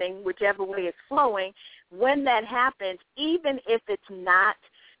adorning, whichever way it's flowing, when that happens, even if it's not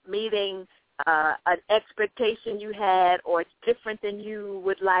meeting an expectation you had or it's different than you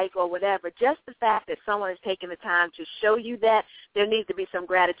would like or whatever, just the fact that someone is taking the time to show you that, there needs to be some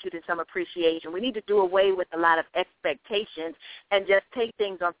gratitude and some appreciation. We need to do away with a lot of expectations and just take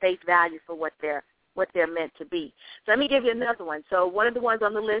things on face value for what they're meant to be. So let me give you another one. So one of the ones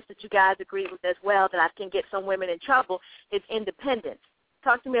on the list that you guys agreed with as well that I can get some women in trouble is independence.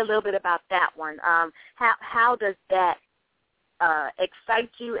 Talk to me a little bit about that one. How does that excite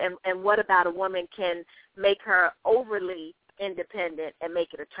you, and what about a woman can make her overly independent and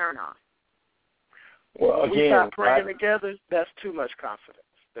make it a turn-off? Well, when we stop praying together, that's too much confidence.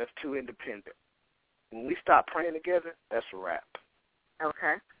 That's too independent. When we stop praying together, that's a wrap.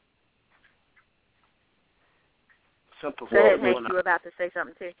 Okay. Simple. Go ahead, Hank, you were about to say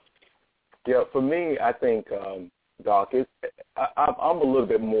something too. Yeah, for me, I think, Doc, I'm a little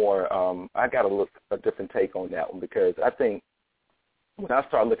bit more, I got a different take on that one, because I think when I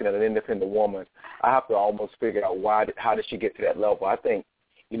start looking at an independent woman, I have to almost figure out how did she get to that level. I think,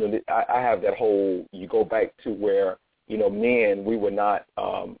 I have that whole, you go back to where, men, we were not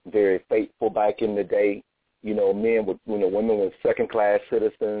very faithful back in the day. Men would, women were second-class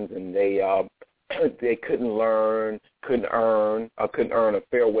citizens, and they couldn't earn a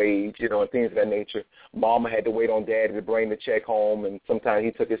fair wage, and things of that nature. Mama had to wait on Daddy to bring the check home, and sometimes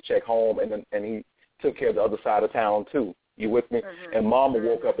he took his check home, and he took care of the other side of town too. You with me? Mm-hmm. And Mama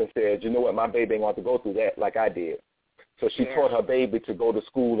woke up and said, you know what, my baby ain't going to go through that like I did. So she taught her baby to go to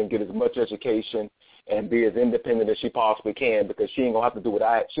school and get as much education and be as independent as she possibly can, because she ain't gonna have to go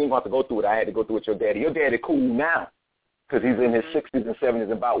through what I had to go through with your daddy. Your daddy cool now, because he's in his 60s and 70s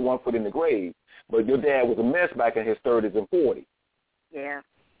and about 1 foot in the grave. But your dad was a mess back in his 30s and 40s. Yeah.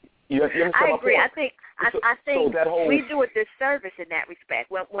 You understand I my agree. point? I think that whole... we do a disservice in that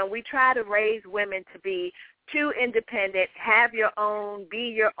respect. When we try to raise women to be too independent, have your own,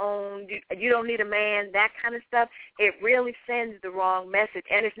 be your own, you don't need a man, that kind of stuff, it really sends the wrong message.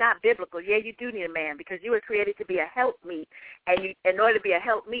 And it's not biblical. Yeah, you do need a man because you were created to be a helpmeet. And in order to be a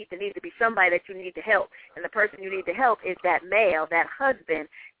helpmeet, there needs to be somebody that you need to help. And the person you need to help is that male, that husband.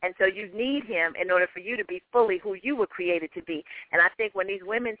 And so you need him in order for you to be fully who you were created to be. And I think when these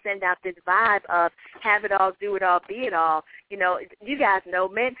women send out this vibe of have it all, do it all, be it all, you know, you guys know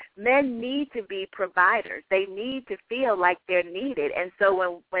men need to be providers. They need to feel like they're needed. And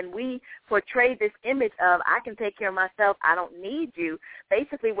so when we portray this image of I can take care of myself, I don't need you,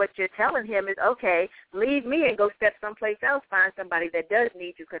 basically what you're telling him is, okay, leave me and go step someplace else, find somebody that does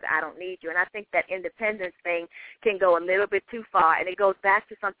need you because I don't need you. And I think that independence thing can go a little bit too far. And it goes back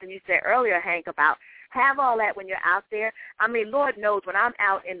to something you said earlier, Hank, about have all that when you're out there. I mean, Lord knows when I'm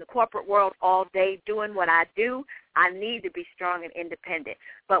out in the corporate world all day doing what I do, I need to be strong and independent.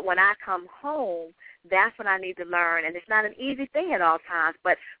 But when I come home, that's when I need to learn. And it's not an easy thing at all times,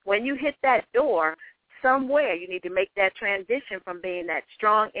 but when you hit that door, somewhere you need to make that transition from being that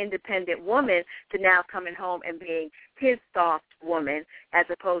strong, independent woman to now coming home and being his soft woman as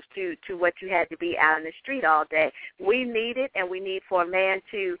opposed to what you had to be out in the street all day. We need it, and we need for a man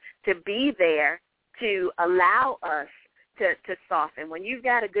to be there to allow us to soften. When you've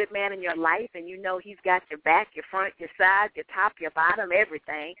got a good man in your life and you know he's got your back, your front, your side, your top, your bottom,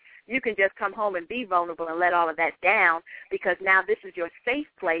 everything, you can just come home and be vulnerable and let all of that down because now this is your safe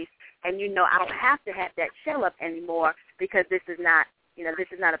place and you know I don't have to have that shell up anymore because this is not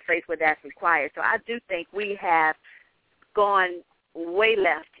a place where that's required. So I do think we have gone way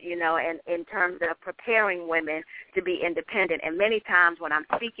left, and in terms of preparing women to be independent. And many times when I'm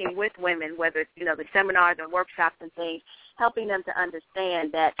speaking with women, whether it's, the seminars and workshops and things, helping them to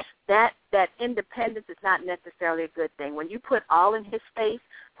understand that independence is not necessarily a good thing. When you put all in his face,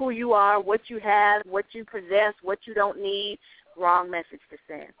 who you are, what you have, what you possess, what you don't need, wrong message to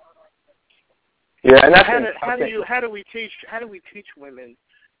send. Yeah, and how do we teach women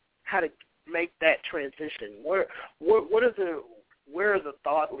how to make that transition? Where are the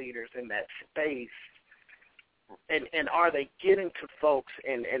thought leaders in that space, and are they getting to folks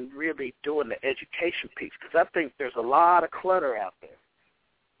and really doing the education piece? Because I think there's a lot of clutter out there,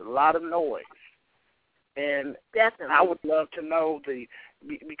 a lot of noise, and definitely I would love to know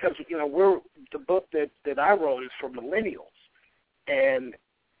because the book that I wrote is for millennials, and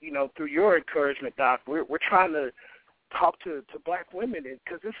through your encouragement, Doc, we're trying to talk to black women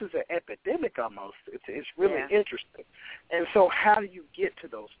because this is an epidemic almost. It's really interesting. And so how do you get to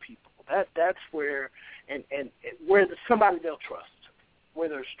those people? That's where and where there's somebody they'll trust, where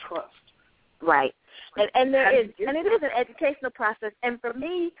there's trust. Right. And it is an educational process. And for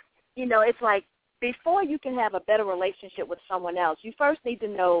me, it's like before you can have a better relationship with someone else, you first need to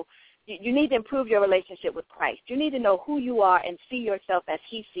know. You need to improve your relationship with Christ. You need to know who you are and see yourself as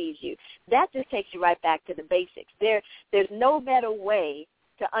he sees you. That just takes you right back to the basics. There's no better way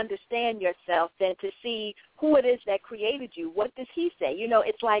to understand yourself than to see who it is that created you. What does he say?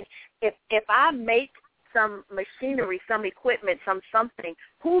 It's like if I make some machinery, some equipment, something,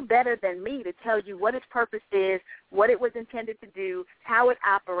 who better than me to tell you what its purpose is, what it was intended to do, how it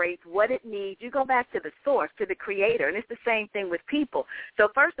operates, what it needs. You go back to the source, to the creator, and it's the same thing with people. So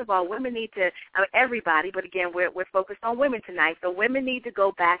first of all, women need to, everybody, but again, we're focused on women tonight, so women need to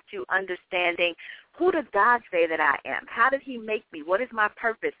go back to understanding who does God say that I am? How did he make me? What is my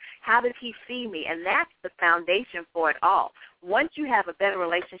purpose? How does he see me? And that's the foundation for it all. Once you have a better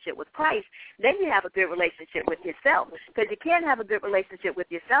relationship with Christ, then you have a good relationship with yourself, because you can't have a good relationship with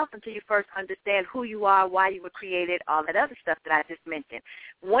yourself until you first understand who you are, why you were created, all that other stuff that I just mentioned.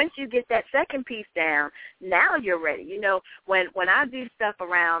 Once you get that second piece down, now you're ready. When I do stuff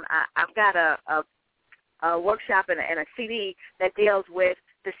around, I've got a workshop and a CD that deals with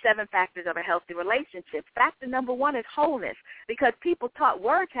the 7 factors of a healthy relationship. Factor number 1 is wholeness, because people talk,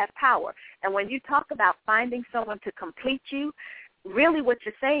 words have power. And when you talk about finding someone to complete you, really what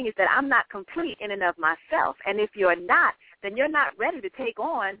you're saying is that I'm not complete in and of myself. And if you're not, then you're not ready to take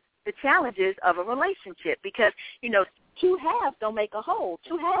on the challenges of a relationship, because, two halves don't make a whole.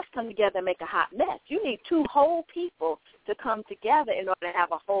 Two halves come together and make a hot mess. You need 2 whole people to come together in order to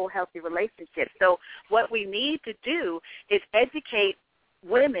have a whole healthy relationship. So what we need to do is educate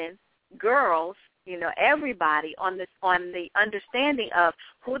women, girls, everybody on the understanding of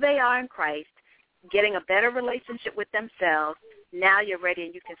who they are in Christ, getting a better relationship with themselves. Now you're ready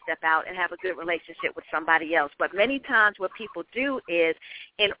and you can step out and have a good relationship with somebody else. But many times what people do is,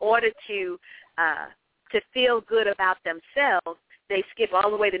 in order to feel good about themselves, they skip all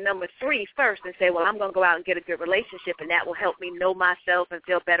the way to number 3 first and say, well, I'm going to go out and get a good relationship, and that will help me know myself and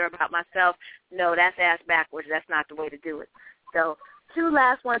feel better about myself. No, that's ass backwards. That's not the way to do it. So 2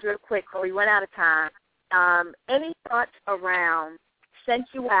 last ones real quick before we run out of time. Any thoughts around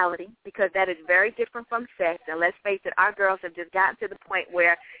sensuality, because that is very different from sex, and let's face it, our girls have just gotten to the point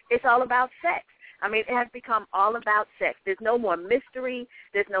where it's all about sex. I mean, it has become all about sex. There's no more mystery.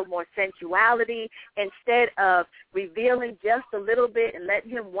 There's no more sensuality. Instead of revealing just a little bit and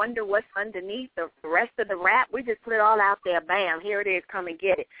letting him wonder what's underneath the rest of the rap, we just put it all out there. Bam, here it is. Come and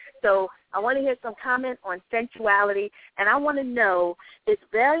get it. So I want to hear some comment on sensuality, and I want to know it's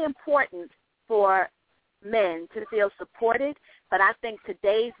very important for men to feel supported, but I think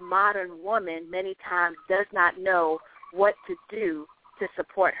today's modern woman many times does not know what to do to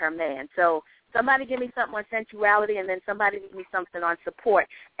support her man. So somebody give me something on sensuality, and then somebody give me something on support.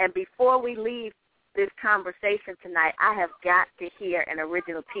 And before we leave this conversation tonight, I have got to hear an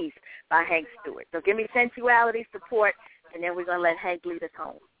original piece by Hank Stewart. So give me sensuality, support, and then we're going to let Hank lead us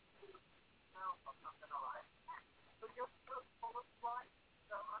home.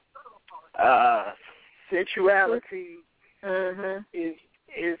 Sensuality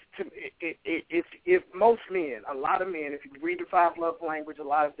is to if most men, a lot of men, if you read the 5 love language, a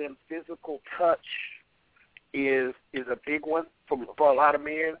lot of them physical touch is a big one for a lot of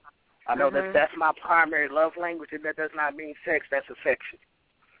men. I know that's my primary love language, and that does not mean sex. That's affection.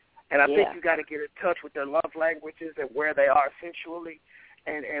 And I think you got to get in touch with their love languages and where they are sensually,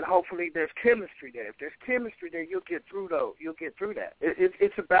 and hopefully there's chemistry there. If there's chemistry there, you'll get through that.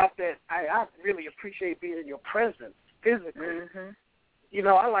 It's about that. I really appreciate being in your presence physically. You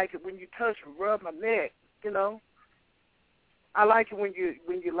know, I like it when you touch and rub my neck. You know, I like it when you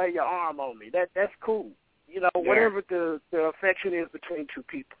lay your arm on me. That's cool. You know, whatever the affection is between 2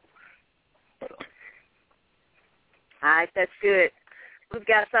 people. All right, that's good. We've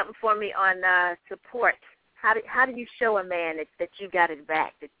got something for me on support. How do you show a man that you got his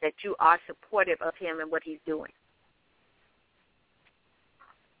back, that you are supportive of him and what he's doing?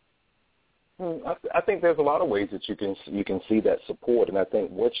 I think there's a lot of ways that you can see that support, and I think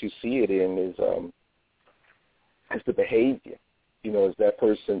what you see it in is the behavior. You know, is that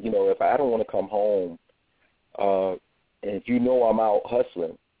person. You know, if I don't want to come home, and you know I'm out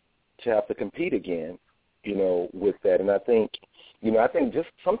hustling, to have to compete again, you know, with that, and I think just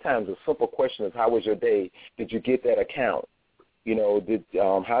sometimes a simple question is, how was your day? Did you get that account? You know,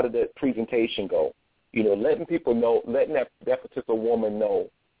 how did that presentation go? You know, letting people know, letting that particular woman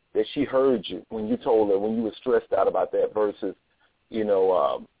know that she heard you when you told her, when you were stressed out about that, versus, you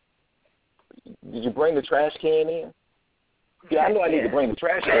know, did you bring the trash can in? Yeah, I know I need to bring the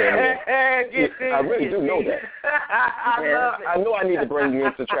trash can in. I really do know that. I know I need to bring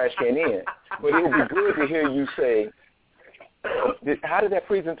the trash can in. But it would be good to hear you say, how did that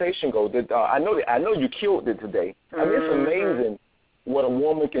presentation go? I know you killed it today. I mean, it's amazing what a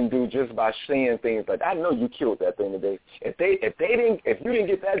woman can do just by saying things like, I know you killed that thing today. If you didn't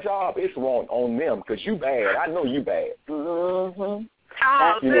get that job, it's wrong on them because you bad. I know you bad.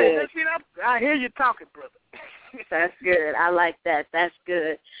 I hear you talking, brother. That's good. I like that. That's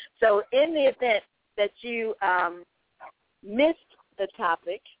good. So in the event that you missed the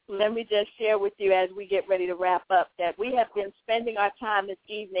topic, let me just share with you as we get ready to wrap up that we have been spending our time this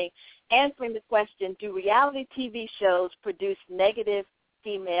evening answering the question, do reality TV shows produce negative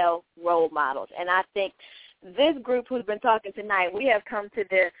female role models? And I think this group who's been talking tonight, we have come to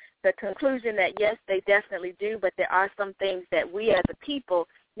the conclusion that, yes, they definitely do, but there are some things that we as a people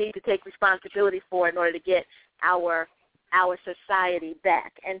need to take responsibility for in order to get our society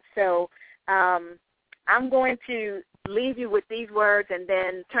back. And so I'm going to leave you with these words and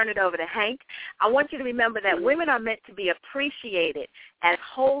then turn it over to Hank. I want you to remember that women are meant to be appreciated as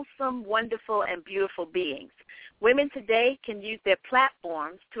wholesome, wonderful, and beautiful beings. Women today can use their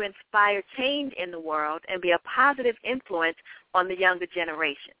platforms to inspire change in the world and be a positive influence on the younger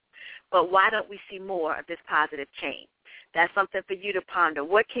generation. But why don't we see more of this positive change? That's something for you to ponder.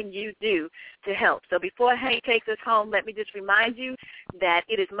 What can you do to help? So before Hank takes us home, let me just remind you that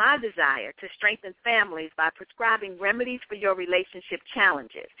it is my desire to strengthen families by prescribing remedies for your relationship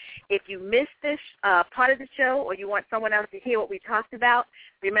challenges. If you missed this part of the show or you want someone else to hear what we talked about,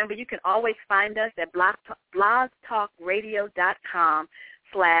 remember you can always find us at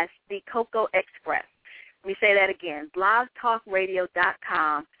blogtalkradio.com/thecocoexpress. Let me say that again,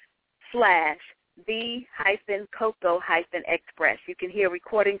 blogtalkradio.com/the-coco-express. You can hear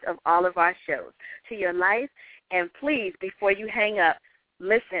recordings of all of our shows to your life. And please, before you hang up,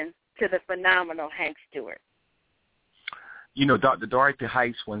 listen to the phenomenal Hank Stewart. You know, Dr. Dorothy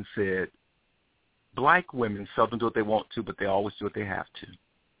Heiss once said, black women seldom do what they want to, but they always do what they have to.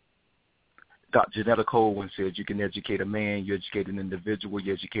 Dr. Janetta Cole once said, you can educate a man, you educate an individual,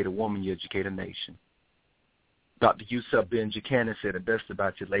 you educate a woman, you educate a nation. Dr. Yusuf Ben Buchanan said it best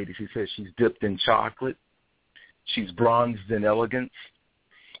about you ladies. He said she's dipped in chocolate, she's bronzed in elegance,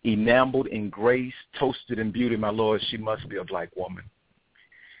 enameled in grace, toasted in beauty. My Lord, she must be a black woman.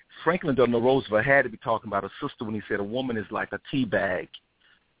 Franklin Delano Roosevelt had to be talking about a sister when he said a woman is like a tea bag.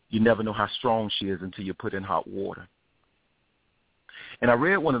 You never know how strong she is until you put in hot water. And I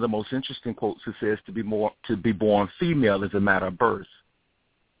read one of the most interesting quotes that says to be born female is a matter of birth.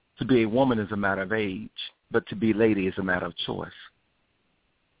 To be a woman is a matter of age, but to be lady is a matter of choice.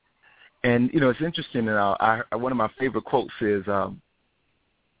 And, it's interesting. One of my favorite quotes is,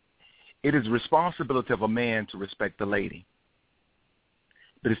 it is the responsibility of a man to respect the lady,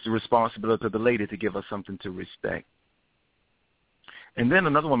 but it's the responsibility of the lady to give us something to respect. And then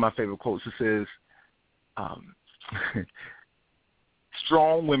another one of my favorite quotes that says,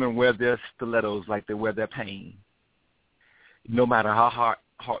 strong women wear their stilettos like they wear their pain. No matter how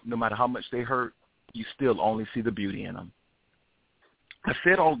no matter how much they hurt, you still only see the beauty in them. I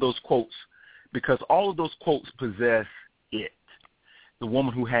said all of those quotes because all of those quotes possess it, the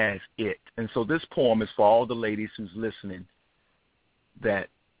woman who has it. And so this poem is for all the ladies who's listening that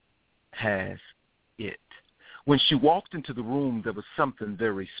has it. When she walked into the room, there was something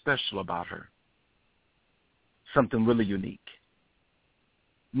very special about her, something really unique.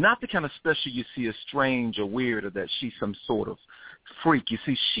 Not the kind of special you see as strange or weird or that she's some sort of freak. You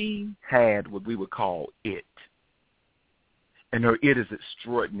see, she had what we would call it. And her it is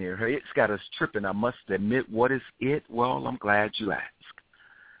extraordinary. Her it's got us tripping. I must admit, what is it? Well, I'm glad you asked.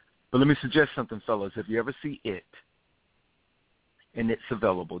 But let me suggest something, fellas. If you ever see it and it's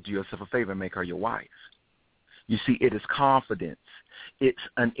available, do yourself a favor and make her your wife. You see, it is confidence. It's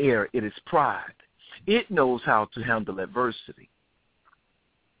an air. It is pride. It knows how to handle adversity.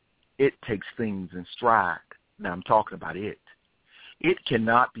 It takes things in stride. Now I'm talking about it. It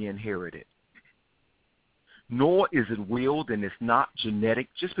cannot be inherited. Nor is it willed, and it's not genetic.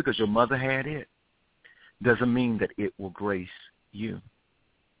 Just because your mother had it doesn't mean that it will grace you.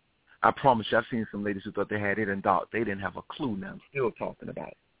 I promise you, I've seen some ladies who thought they had it and thought they didn't have a clue. Now I'm still talking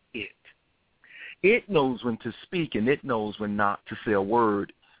about it. It knows when to speak, and it knows when not to say a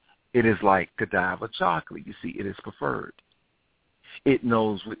word. It is like Godiva chocolate. You see, it is preferred. It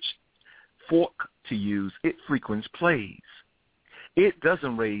knows which fork to use. It frequents plays. It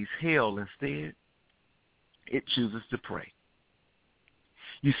doesn't raise hell. Instead, it chooses to pray.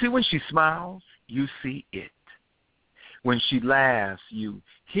 You see, when she smiles, you see it. When she laughs, you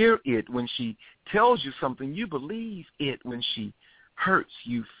hear it. When she tells you something, you believe it. When she hurts,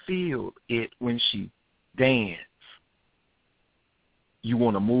 you feel it. When she dances, you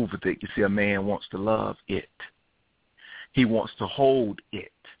want to move with it. You see, a man wants to love it. He wants to hold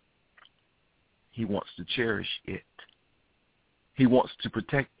it. He wants to cherish it. He wants to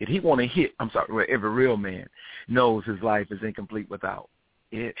protect it. He wants to hit. Every real man knows his life is incomplete without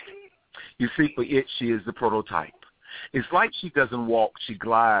it. You see, for it, she is the prototype. It's like she doesn't walk, she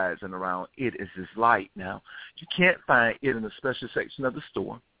glides, and around it is this light. Now, you can't find it in a special section of the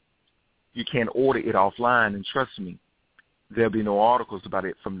store. You can't order it offline, and trust me, there'll be no articles about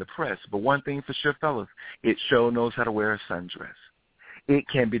it from the press. But one thing for sure, fellas, it sure knows how to wear a sundress. It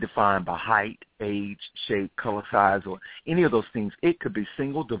can be defined by height, age, shape, color, size, or any of those things. It could be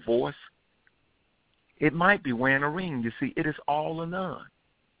single, divorce. It might be wearing a ring. You see, it is all or none.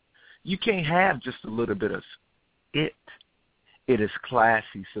 You can't have just a little bit of it. It is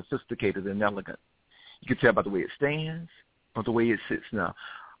classy, sophisticated, and elegant. You can tell by the way it stands or the way it sits. Now,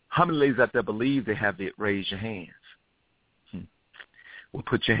 how many ladies out there believe they have it? Raise your hands. Well,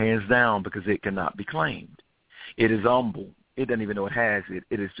 put your hands down because it cannot be claimed. It is humble. It doesn't even know it has it.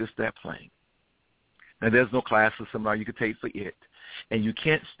 It is just that plain. Now, there's no class or seminar you can take for it, and you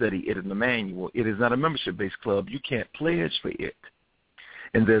can't study it in the manual. It is not a membership-based club. You can't pledge for it,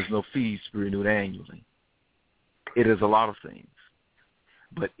 and there's no fees to be renewed annually. It is a lot of things,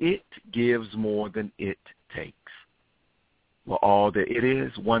 but it gives more than it takes. Well, all that it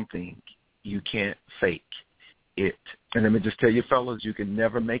is, one thing, you can't fake it. And let me just tell you, fellas, you can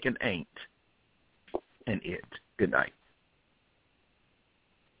never make an ain't an it. Good night.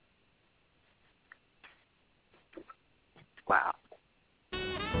 Wow.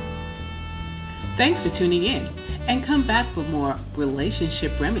 Thanks for tuning in, and come back for more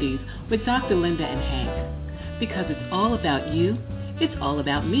Relationship Remedies with Dr. Linda and Hank. Because it's all about you, it's all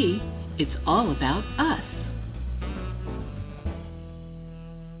about me, it's all about us.